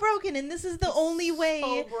he's so broken and this is the only way.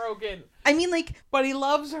 So broken. I mean, like... But he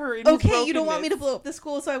loves her in okay, you don't want me to blow up the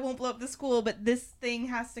school, so I won't blow up the school, but this thing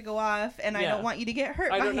has to go off and I don't want you to get hurt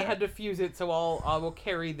by it. I don't know how to defuse it, so I will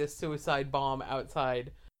carry this suicide bomb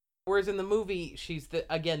outside. Whereas in the movie,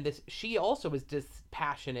 she also is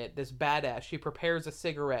dispassionate, this badass. She prepares a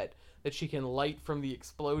cigarette that she can light from the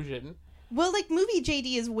explosion. Well, like, movie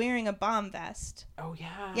JD is wearing a bomb vest. Oh,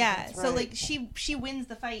 yeah. Yeah, so, right. Like, she wins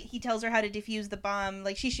the fight. He tells her how to defuse the bomb.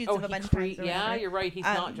 Like, she shoots him a bunch of times. Yeah, you're right. He's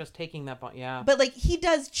not just taking that bomb. Yeah. But, like, he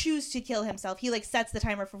does choose to kill himself. He, like, sets the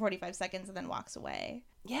timer for 45 seconds and then walks away.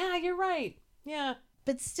 Yeah, you're right. Yeah.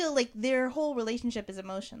 But still, like, their whole relationship is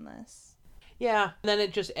emotionless. Yeah, and then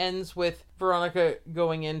it just ends with Veronica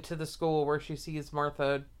going into the school where she sees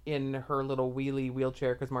Martha in her little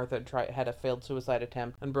wheelchair because Martha had a failed suicide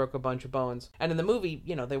attempt and broke a bunch of bones. And in the movie,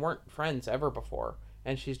 they weren't friends ever before.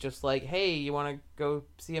 And she's just like, hey, you want to go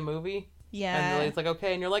see a movie? Yeah. And Lily's like,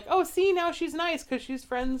 okay. And you're like, oh, see, now she's nice because she's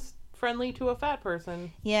friendly to a fat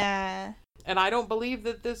person. Yeah. And I don't believe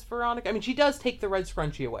that this Veronica... I mean, she does take the red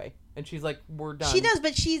scrunchie away. And she's like, we're done. She does,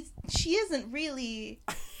 but she isn't really...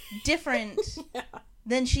 different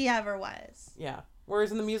than she ever was. Yeah.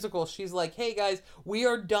 Whereas in the musical, she's like, hey guys, we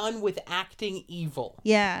are done with acting evil.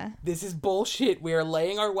 Yeah. This is bullshit. We are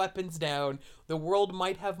laying our weapons down. The world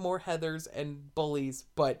might have more Heathers and bullies,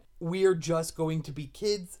 but we are just going to be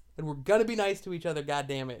kids and we're gonna be nice to each other,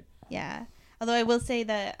 goddammit. Yeah. Although I will say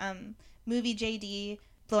that movie JD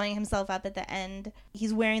blowing himself up at the end,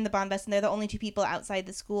 he's wearing the bomb vest and they're the only two people outside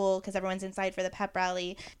the school because everyone's inside for the pep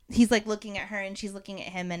rally. He's like looking at her and she's looking at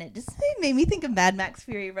him, and it just made me think of Mad Max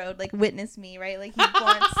Fury Road, like witness me, right? Like he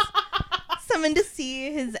wants someone to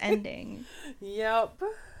see his ending. Yep. Do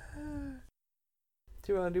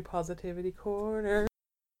you want to do Positivity Corner?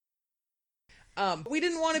 We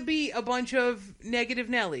didn't want to be a bunch of negative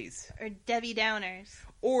Nellies. Or Debbie Downers.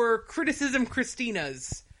 Or criticism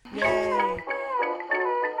Christinas. Yay.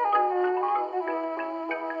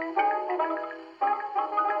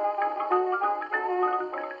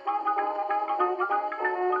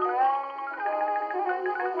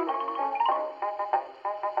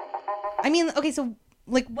 I mean, okay, so,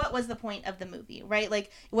 like, what was the point of the movie, right? Like,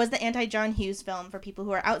 it was the anti-John Hughes film for people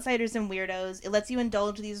who are outsiders and weirdos. It lets you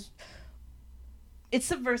indulge these... It's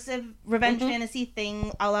subversive revenge fantasy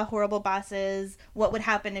thing, a la Horrible Bosses. What would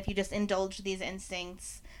happen if you just indulged these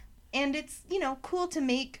instincts? And it's, cool to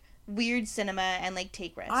make weird cinema and, like,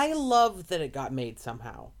 take risks. I love that it got made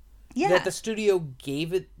somehow. Yeah. That the studio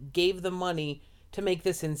gave the money to make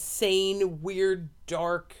this insane, weird,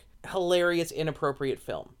 dark, hilarious, inappropriate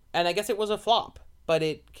film. And I guess it was a flop, but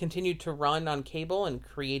it continued to run on cable and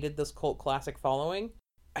created this cult classic following.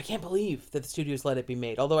 I can't believe that the studios let it be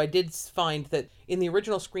made. Although I did find that in the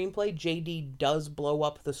original screenplay, JD does blow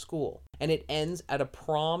up the school. And it ends at a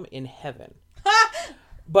prom in heaven.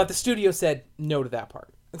 But the studio said no to that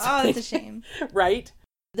part. Oh, that's a shame. Right?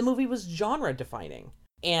 The movie was genre defining.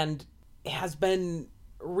 And has been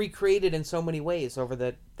recreated in so many ways over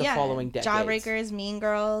the following decades. Jawbreakers, Mean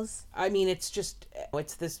Girls. I mean, it's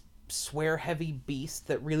this swear-heavy beast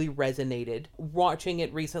that really resonated. Watching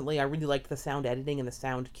it recently, I really liked the sound editing and the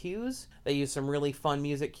sound cues. They use some really fun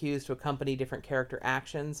music cues to accompany different character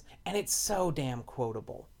actions, and it's so damn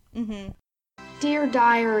quotable. Mm-hmm. Dear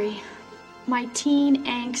Diary, my teen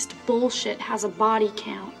angst bullshit has a body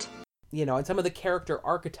count. And some of the character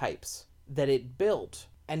archetypes that it built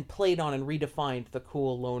and played on and redefined the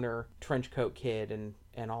cool loner trench coat kid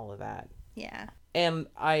and all of that. Yeah. And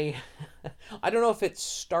I don't know if it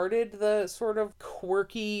started the sort of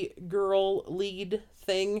quirky girl lead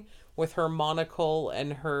thing with her monocle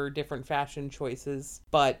and her different fashion choices,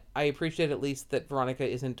 but I appreciate at least that Veronica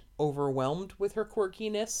isn't overwhelmed with her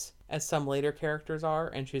quirkiness as some later characters are,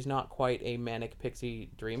 and she's not quite a manic pixie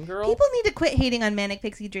dream girl. People need to quit hating on manic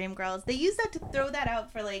pixie dream girls. They use that to throw that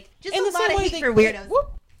out for like just In a the lot same of way hate for weirdos.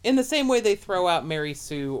 In the same way they throw out Mary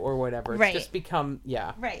Sue or whatever. It's Right. just become,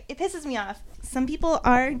 yeah. Right. It pisses me off. Some people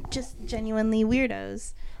are just genuinely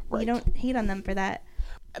weirdos. Right. You don't hate on them for that.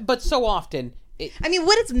 But so often... I mean,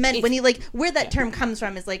 what it's meant when you like where that term comes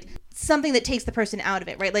from is like something that takes the person out of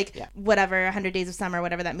it, right? Like whatever 100 Days of Summer,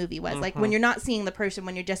 whatever that movie was. Like when you're not seeing the person,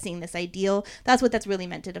 when you're just seeing this ideal, that's what that's really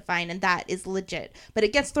meant to define, and that is legit. But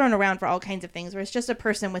it gets thrown around for all kinds of things where it's just a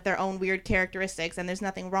person with their own weird characteristics, and there's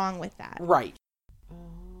nothing wrong with that. Right.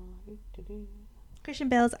 Christian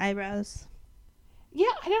Bale's eyebrows. Yeah,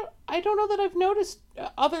 I don't know that I've noticed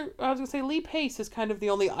I was gonna say Lee Pace is kind of the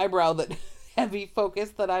only eyebrow that heavy focus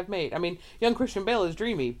that I've made. I mean, young Christian Bale is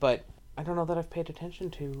dreamy, but I don't know that I've paid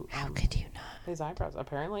attention to How could you not? his eyebrows.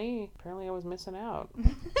 Apparently I was missing out.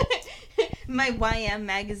 My YM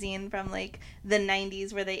magazine from like the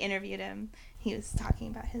 90s where they interviewed him, he was talking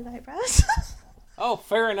about his eyebrows. Oh,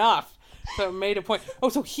 fair enough. So it made a point. Oh,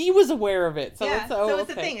 so he was aware of it. So yeah, that's, so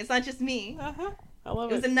it's okay. a thing. It's not just me. I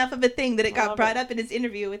love It was enough of a thing that it got brought up in his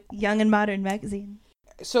interview with Young and Modern magazine.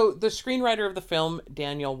 So the screenwriter of the film,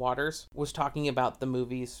 Daniel Waters, was talking about the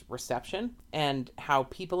movie's reception and how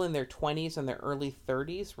people in their 20s and their early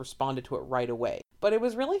 30s responded to it right away. But it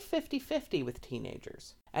was really 50-50 with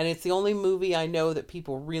teenagers. And it's the only movie I know that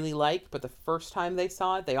people really like, but the first time they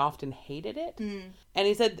saw it, they often hated it. And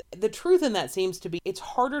he said, the truth in that seems to be, it's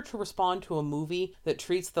harder to respond to a movie that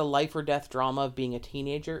treats the life or death drama of being a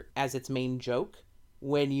teenager as its main joke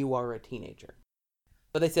when you are a teenager.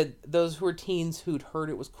 But they said those who were teens who'd heard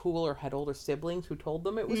it was cool or had older siblings who told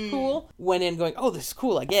them it was cool went in going, oh, this is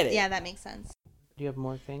cool, I get it. Yeah, that makes sense. Do you have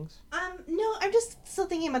more things? No, I'm just still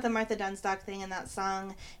thinking about the Martha Dunstock thing and that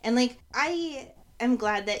song. And like, I am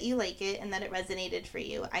glad that you like it and that it resonated for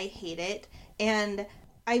you. I hate it. And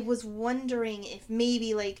I was wondering if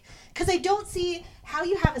maybe like, because I don't see how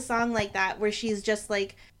you have a song like that where she's just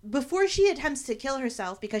like, before she attempts to kill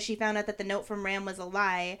herself because she found out that the note from Ram was a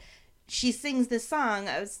lie, she sings this song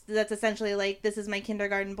that's essentially like, this is my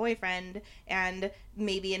kindergarten boyfriend, and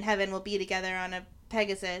maybe in heaven we'll be together on a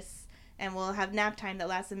Pegasus, and we'll have nap time that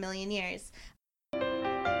lasts 1,000,000 years.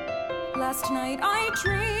 Last night I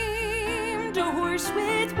dreamed a horse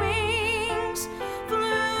with wings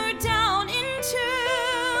flew down into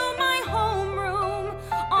my homeroom.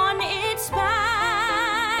 On its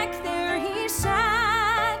back there he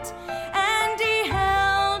sat, and he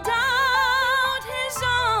held out his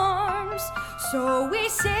arms. So we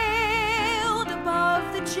sailed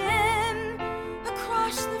above the gym,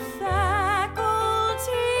 across the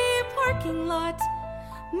faculty parking lot.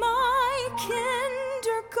 My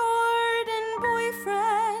kindergarten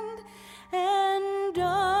boyfriend and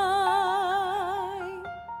I,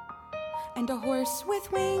 and a horse with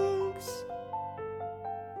wings.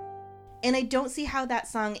 And I don't see how that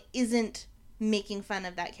song isn't making fun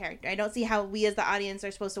of that character. I don't see how we as the audience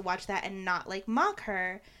are supposed to watch that and not like mock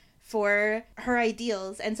her for her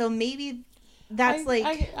ideals. And so maybe that's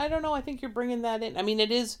I don't know. I think you're bringing that in. I mean,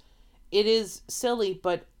 it is silly,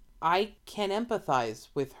 but I can empathize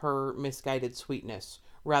with her misguided sweetness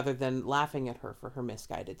rather than laughing at her for her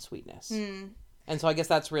misguided sweetness. And so I guess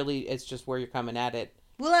that's really, it's just where you're coming at it.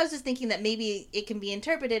 Well, I was just thinking that maybe it can be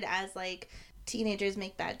interpreted as like teenagers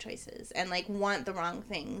make bad choices and like want the wrong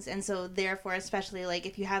things. And so therefore, especially like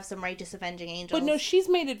if you have some righteous avenging angels. But no, she's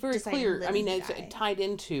made it very deciding to clear. live I mean, and it's die. tied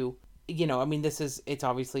into, you know, I mean, it's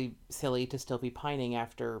obviously silly to still be pining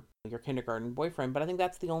after your kindergarten boyfriend, but I think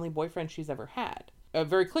that's the only boyfriend she's ever had.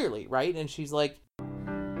 Very clearly, right? And she's like,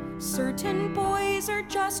 Certain boys are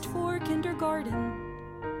just for kindergarten.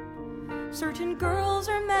 Certain girls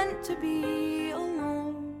are meant to be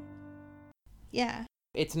alone. Yeah.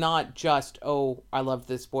 it's not just, oh, I loved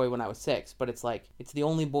this boy when I was 6, but it's like, it's the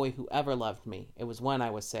only boy who ever loved me. It was when I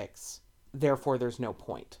was 6. Therefore, there's no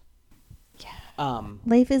point. Yeah.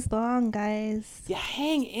 Life is long, guys. Yeah,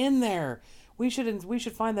 hang in there. We should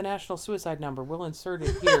find the national suicide number. We'll insert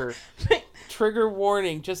it here. Trigger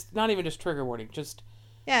warning. Not even just trigger warning. Just.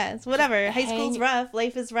 Yeah, it's whatever. High school's rough.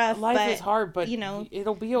 Life is rough. Life is hard, but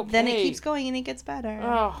it'll be okay. Then it keeps going and it gets better.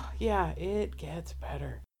 Oh, yeah, it gets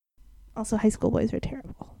better. Also, high school boys are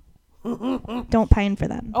terrible. Don't pine for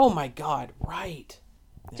them. Oh my God, right.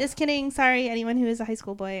 Just kidding. Sorry, anyone who is a high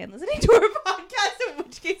school boy and listening to our podcast, in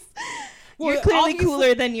which case you're clearly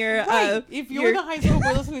cooler than your... Right. If you're the high school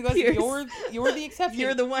boy listening to us, you're the exception.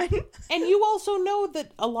 You're the one. And you also know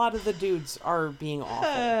that a lot of the dudes are being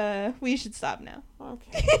awful. We should stop now.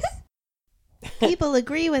 Okay. People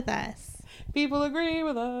agree with us. People agree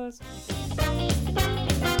with us.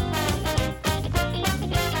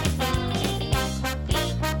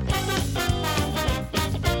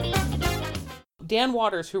 Dan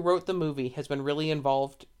Waters, who wrote the movie, has been really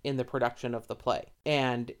involved in the production of the play.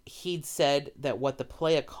 And he'd said that what the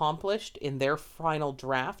play accomplished in their final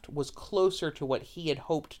draft was closer to what he had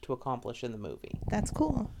hoped to accomplish in the movie. That's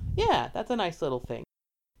cool. Yeah, that's a nice little thing.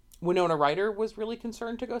 Winona Ryder was really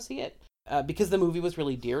concerned to go see it because the movie was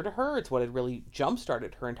really dear to her. It's what had really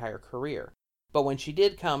jump-started her entire career. But when she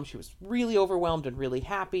did come, she was really overwhelmed and really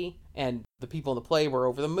happy. And the people in the play were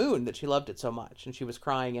over the moon that she loved it so much. And she was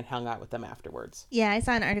crying and hung out with them afterwards. Yeah, I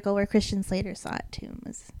saw an article where Christian Slater saw it too and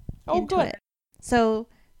was into good. it. So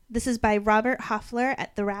this is by Robert Hoffler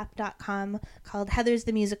at TheWrap.com, called Heathers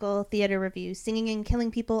the Musical Theater Review, Singing and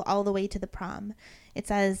Killing People All the Way to the Prom. It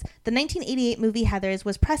says, the 1988 movie Heathers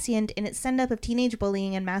was prescient in its send-up of teenage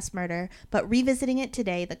bullying and mass murder, but revisiting it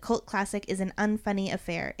today, the cult classic is an unfunny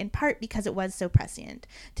affair, in part because it was so prescient.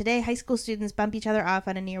 Today, high school students bump each other off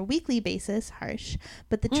on a near weekly basis, harsh,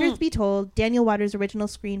 but the truth be told, Daniel Waters' original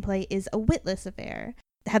screenplay is a witless affair.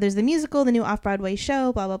 Heathers the Musical, the new off-Broadway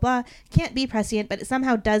show, blah, blah, blah, can't be prescient, but it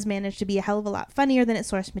somehow does manage to be a hell of a lot funnier than its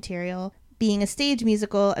source material. Being a stage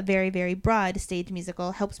musical, a very, very broad stage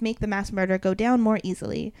musical, helps make the mass murder go down more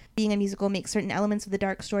easily. Being a musical makes certain elements of the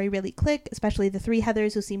dark story really click, especially the three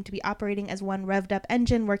Heathers who seem to be operating as one revved-up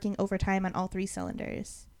engine working overtime on all three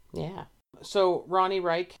cylinders. Yeah. So Ronnie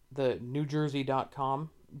Reich, the NewJersey.com,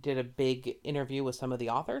 did a big interview with some of the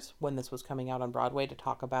authors when this was coming out on Broadway to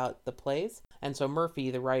talk about the plays. And so Murphy,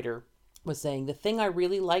 the writer, was saying, the thing I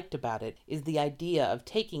really liked about it is the idea of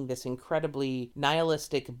taking this incredibly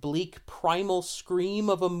nihilistic, bleak, primal scream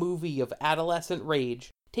of a movie of adolescent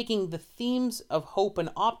rage, taking the themes of hope and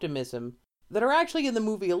optimism that are actually in the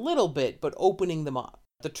movie a little bit, but opening them up.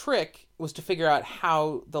 The trick was to figure out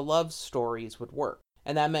how the love stories would work.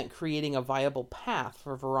 And that meant creating a viable path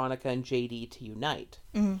for Veronica and JD to unite.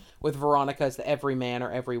 Mm-hmm. With Veronica as the every man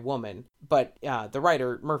or every woman. But the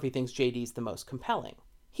writer, Murphy, thinks JD's the most compelling.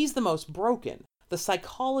 He's the most broken. The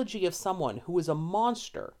psychology of someone who is a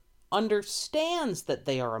monster, understands that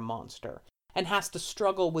they are a monster, and has to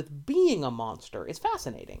struggle with being a monster is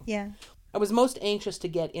fascinating. Yeah. I was most anxious to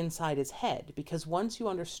get inside his head, because once you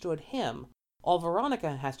understood him, all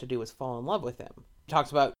Veronica has to do is fall in love with him. He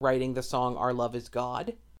talks about writing the song Our Love Is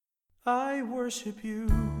God. I worship you.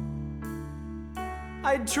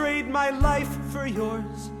 I'd trade my life for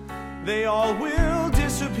yours. They all will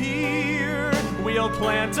disappear. We'll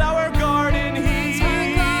plant our garden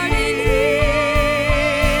here.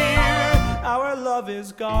 Our love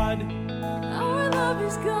is God. Our love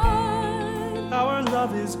is God. Our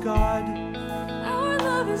love is God. Our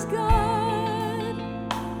love is God.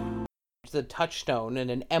 It's a touchstone and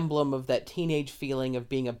an emblem of that teenage feeling of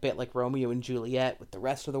being a bit like Romeo and Juliet with the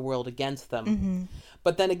rest of the world against them. Mm-hmm.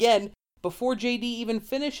 But then again, before JD even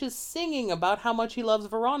finishes singing about how much he loves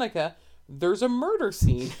Veronica, there's a murder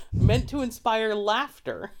scene meant to inspire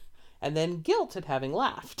laughter and then guilt at having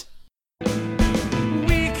laughed.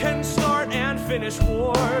 We can start and finish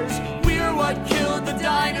wars. We're what killed the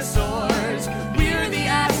dinosaurs. We're the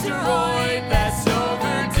asteroid that's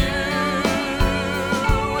overdue.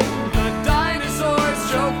 The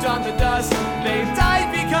dinosaurs choked on the dust. They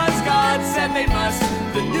died because God said they must.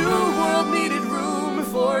 The new world needed room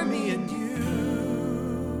for me and you.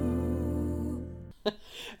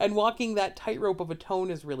 And walking that tightrope of a tone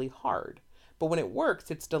is really hard. But when it works,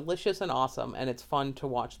 it's delicious and awesome, and it's fun to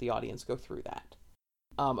watch the audience go through that.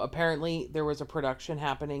 Apparently, there was a production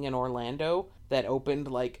happening in Orlando that opened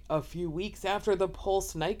like a few weeks after the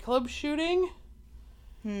Pulse nightclub shooting.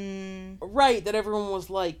 Right, that everyone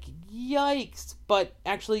was like, yikes. But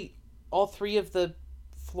actually, all three of the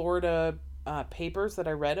Florida papers that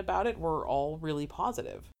I read about it were all really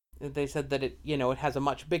positive. They said that it has a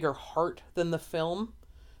much bigger heart than the film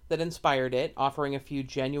that inspired it, offering a few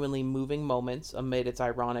genuinely moving moments amid its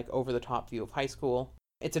ironic, over-the-top view of high school.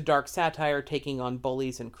 It's a dark satire taking on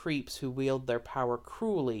bullies and creeps who wield their power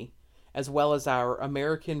cruelly, as well as our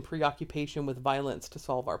American preoccupation with violence to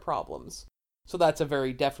solve our problems. So that's a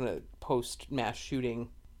very definite post-mass shooting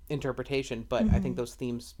interpretation, but I think those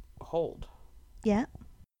themes hold. Yeah.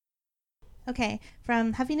 Okay,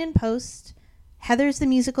 from Huffington Post, Heathers the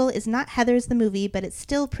Musical is not Heathers the Movie, but it's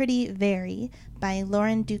still pretty very, by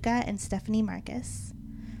Lauren Duca and Stephanie Marcus.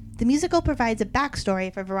 The musical provides a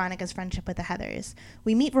backstory for Veronica's friendship with the Heathers.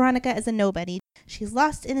 We meet Veronica as a nobody. She's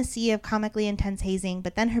lost in a sea of comically intense hazing,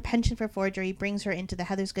 but then her penchant for forgery brings her into the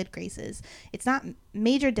Heathers' good graces. It's not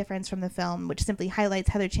major difference from the film, which simply highlights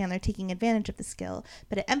Heather Chandler taking advantage of the skill,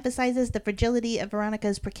 but it emphasizes the fragility of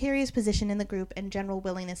Veronica's precarious position in the group and general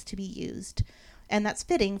willingness to be used. And that's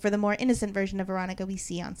fitting for the more innocent version of Veronica we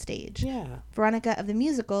see on stage. Yeah. Veronica of the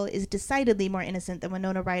musical is decidedly more innocent than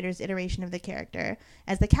Winona Ryder's iteration of the character.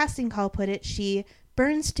 As the casting call put it, she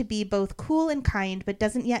burns to be both cool and kind, but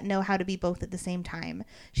doesn't yet know how to be both at the same time.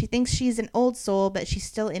 She thinks she's an old soul, but she's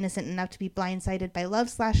still innocent enough to be blindsided by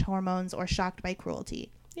love/hormones or shocked by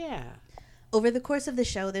cruelty. Yeah. Over the course of the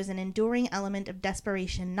show, there's an enduring element of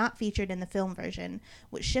desperation not featured in the film version,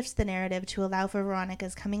 which shifts the narrative to allow for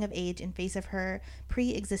Veronica's coming of age in face of her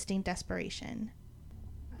pre-existing desperation.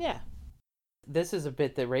 Yeah. This is a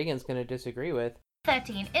bit that Reagan's going to disagree with.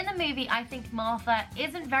 13. In the movie, I think Martha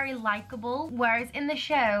isn't very likable, whereas in the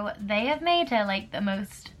show, they have made her like the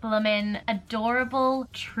most bloomin' adorable,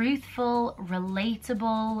 truthful,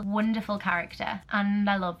 relatable, wonderful character. And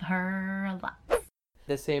I love her a lot.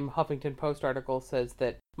 The same Huffington Post article says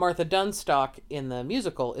that Martha Dunstock in the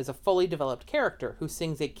musical is a fully developed character who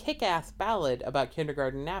sings a kick-ass ballad about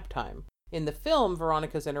kindergarten nap time. In the film,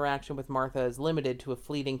 Veronica's interaction with Martha is limited to a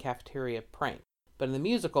fleeting cafeteria prank. But in the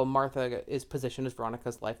musical, Martha is positioned as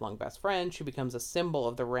Veronica's lifelong best friend. She becomes a symbol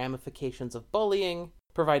of the ramifications of bullying,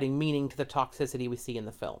 providing meaning to the toxicity we see in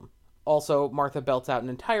the film. Also, Martha belts out an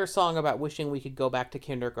entire song about wishing we could go back to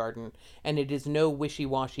kindergarten, and it is no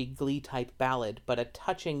wishy-washy Glee-type ballad, but a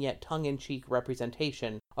touching yet tongue-in-cheek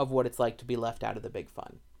representation of what it's like to be left out of the big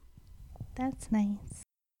fun. That's nice.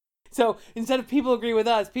 So, instead of people agree with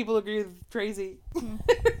us, people agree with Tracy.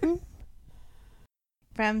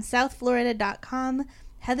 From SouthFlorida.com,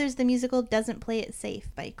 Heathers the Musical Doesn't Play It Safe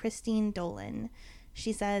by Christine Dolan.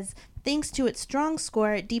 She says, thanks to its strong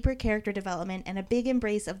score, deeper character development, and a big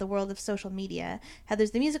embrace of the world of social media,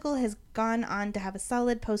 Heathers the Musical has gone on to have a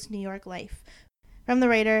solid post-New York life. From the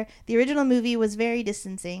writer, the original movie was very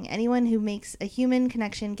distancing. Anyone who makes a human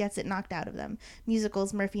connection gets it knocked out of them.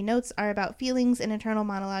 Musicals, Murphy notes, are about feelings and internal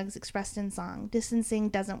monologues expressed in song. Distancing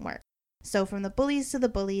doesn't work. So from the bullies to the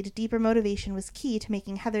bullied, deeper motivation was key to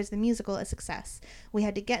making Heathers the Musical a success. We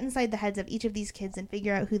had to get inside the heads of each of these kids and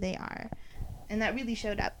figure out who they are. And that really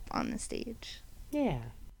showed up on the stage. Yeah.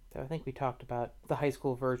 So I think we talked about the high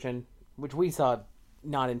school version, which we saw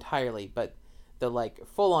not entirely, but the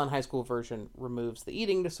full-on high school version removes the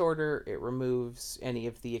eating disorder. It removes any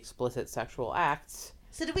of the explicit sexual acts.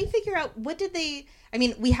 So did we figure out,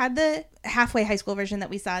 we had the halfway high school version that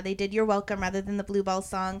we saw. They did You're Welcome rather than the Blue Ball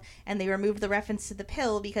song, and they removed the reference to the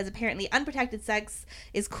pill because apparently unprotected sex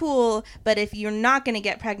is cool, but if you're not going to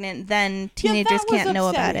get pregnant, then teenagers can't know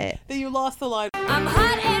about it. That you lost the line. I'm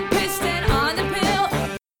hot and pissed and on the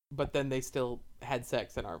pill. But then they still had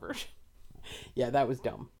sex in our version. Yeah, that was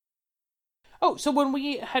dumb. Oh, so when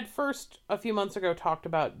we had first, a few months ago, talked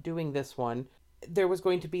about doing this one, there was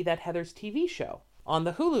going to be that Heathers TV show on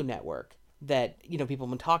the Hulu network that, people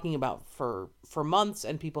have been talking about for months,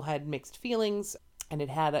 and people had mixed feelings. And it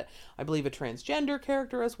had, I believe, a transgender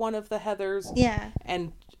character as one of the Heathers. Yeah.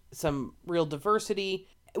 And some real diversity,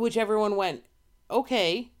 which everyone went,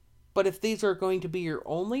 okay, but if these are going to be your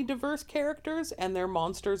only diverse characters and they're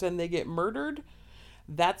monsters and they get murdered,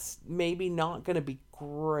 that's maybe not going to be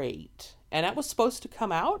great. And that was supposed to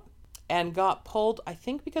come out and got pulled, I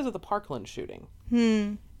think, because of the Parkland shooting.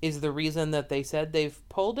 Is the reason that they said they've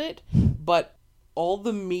pulled it. But all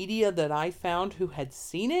the media that I found who had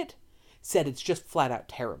seen it said it's just flat out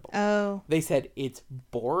terrible. Oh. They said it's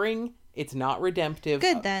boring. It's not redemptive.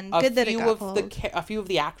 Good then. Good that it got pulled. A few of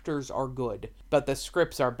the actors are good, but the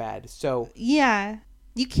scripts are bad. So yeah,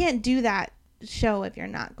 you can't do that show if you're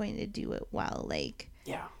not going to do it well.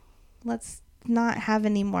 Yeah. Let's not have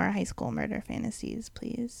any more high school murder fantasies,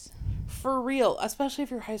 please. For real, especially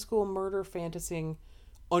if you're high school murder fantasizing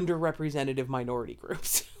underrepresented minority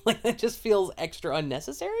groups. That just feels extra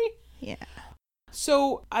unnecessary. Yeah.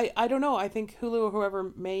 So I don't know. I think Hulu or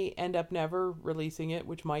whoever may end up never releasing it,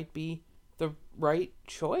 which might be the right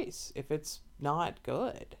choice if it's not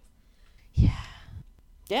good. Yeah.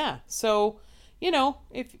 Yeah. So,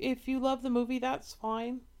 if you love the movie, that's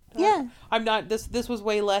fine. Yeah. I'm not, this was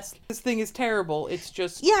way less, this thing is terrible. It's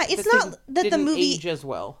just, yeah, it's not that the movie age as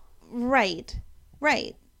well. Right.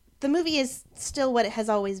 The movie is still what it has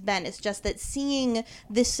always been. It's just that seeing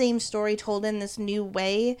this same story told in this new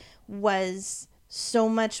way was so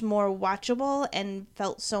much more watchable and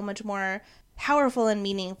felt so much more powerful and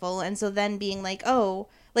meaningful. And so then being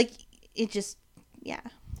it just, yeah.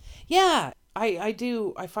 Yeah. I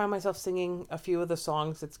do. I find myself singing a few of the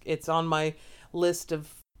songs. It's on my list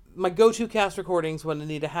of my go-to cast recordings when I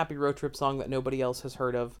need a happy road trip song that nobody else has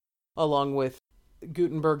heard of, along with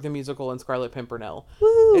Gutenberg the Musical and Scarlet Pimpernel.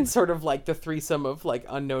 Woo! It's sort of like the threesome of like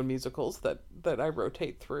unknown musicals that I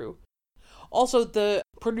rotate through. Also, the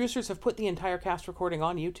producers have put the entire cast recording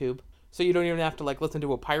on YouTube, so you don't even have to like listen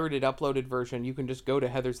to a pirated uploaded version. You can just go to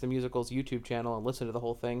Heather's the Musical's YouTube channel and listen to the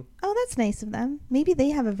whole thing. Oh, that's nice of them. Maybe they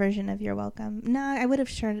have a version of You're Welcome. No, I would have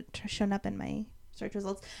shown up in my search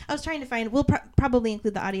results. I was trying to find, we'll probably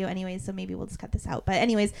include the audio anyways, so maybe we'll just cut this out. But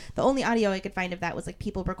anyways, the only audio I could find of that was like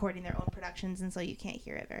people recording their own productions, and so you can't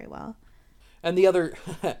hear it very well. And the other,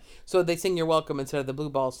 so they sing You're Welcome instead of the Blue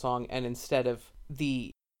Balls song, and instead of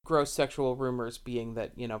the gross sexual rumors being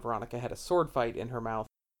that, you know, Veronica had a sword fight in her mouth.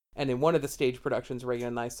 And in one of the stage productions, Reagan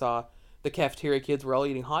and I saw the cafeteria kids were all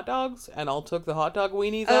eating hot dogs and all took the hot dog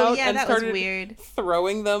weenies out yeah, and that was started weird.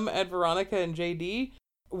 throwing them at Veronica and JD,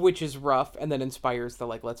 which is rough and then inspires the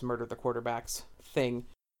like let's murder the quarterbacks thing.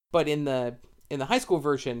 But in the high school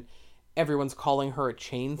version, everyone's calling her a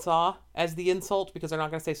chainsaw as the insult because they're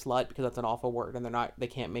not going to say slut because that's an awful word and they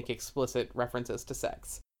can't make explicit references to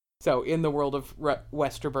sex. So in the world of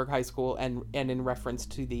Westerberg High School and in reference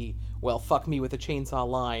to the, well, fuck me with a chainsaw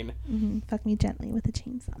line. Mm-hmm. Fuck me gently with a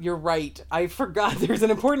chainsaw. You're right. I forgot there's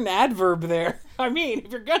an important adverb there. I mean,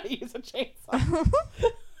 if you're going to use a chainsaw,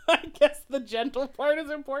 I guess the gentle part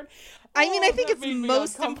is important. I mean, I think it's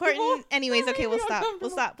most important. Anyways, okay, we'll stop.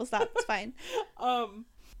 It's fine.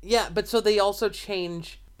 Yeah, but so they also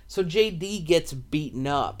change. So JD gets beaten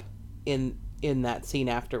up in that scene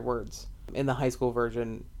afterwards in the high school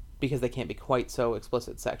version, because they can't be quite so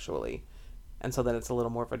explicit sexually. And so then it's a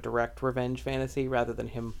little more of a direct revenge fantasy rather than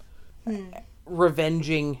him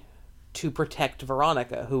revenging to protect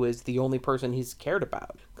Veronica, who is the only person he's cared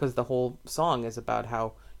about. Because the whole song is about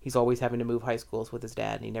how he's always having to move high schools with his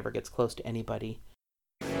dad and he never gets close to anybody.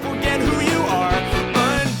 Forget who you are,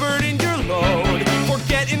 unburden your load.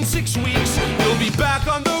 Forget in 6 weeks, you'll be back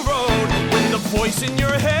on the road. When the voice in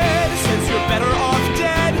your head says you're better off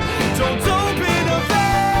dead, don't open a vein.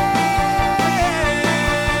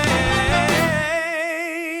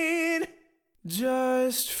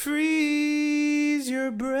 Just freeze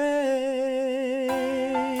your brain.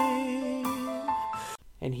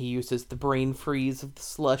 And he uses the brain freeze of the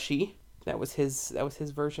slushy. That was his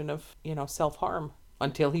version of, you know, self-harm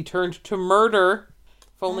until he turned to murder.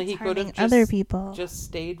 If only he could have other people. Just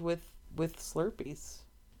stayed with Slurpees.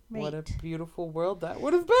 Right. What a beautiful world that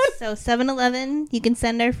would have been. So 7-Eleven, you can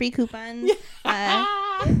send our free coupons at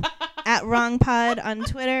wrongpod on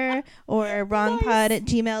Twitter or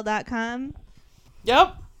wrongpod@gmail.com.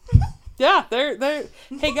 Yep. Yeah, they're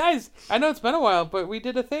hey guys, I know it's been a while, but we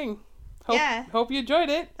did a thing. Hope you enjoyed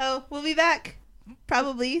it. Oh, we'll be back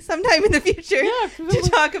probably sometime in the future to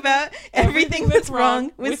talk about everything that's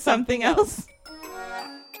wrong with something else.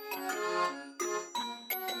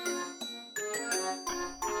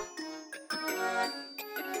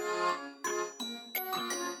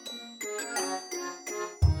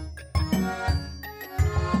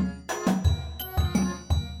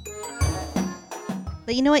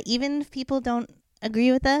 But you know what? Even if people don't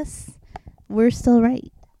agree with us, we're still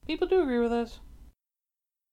right. People do agree with us.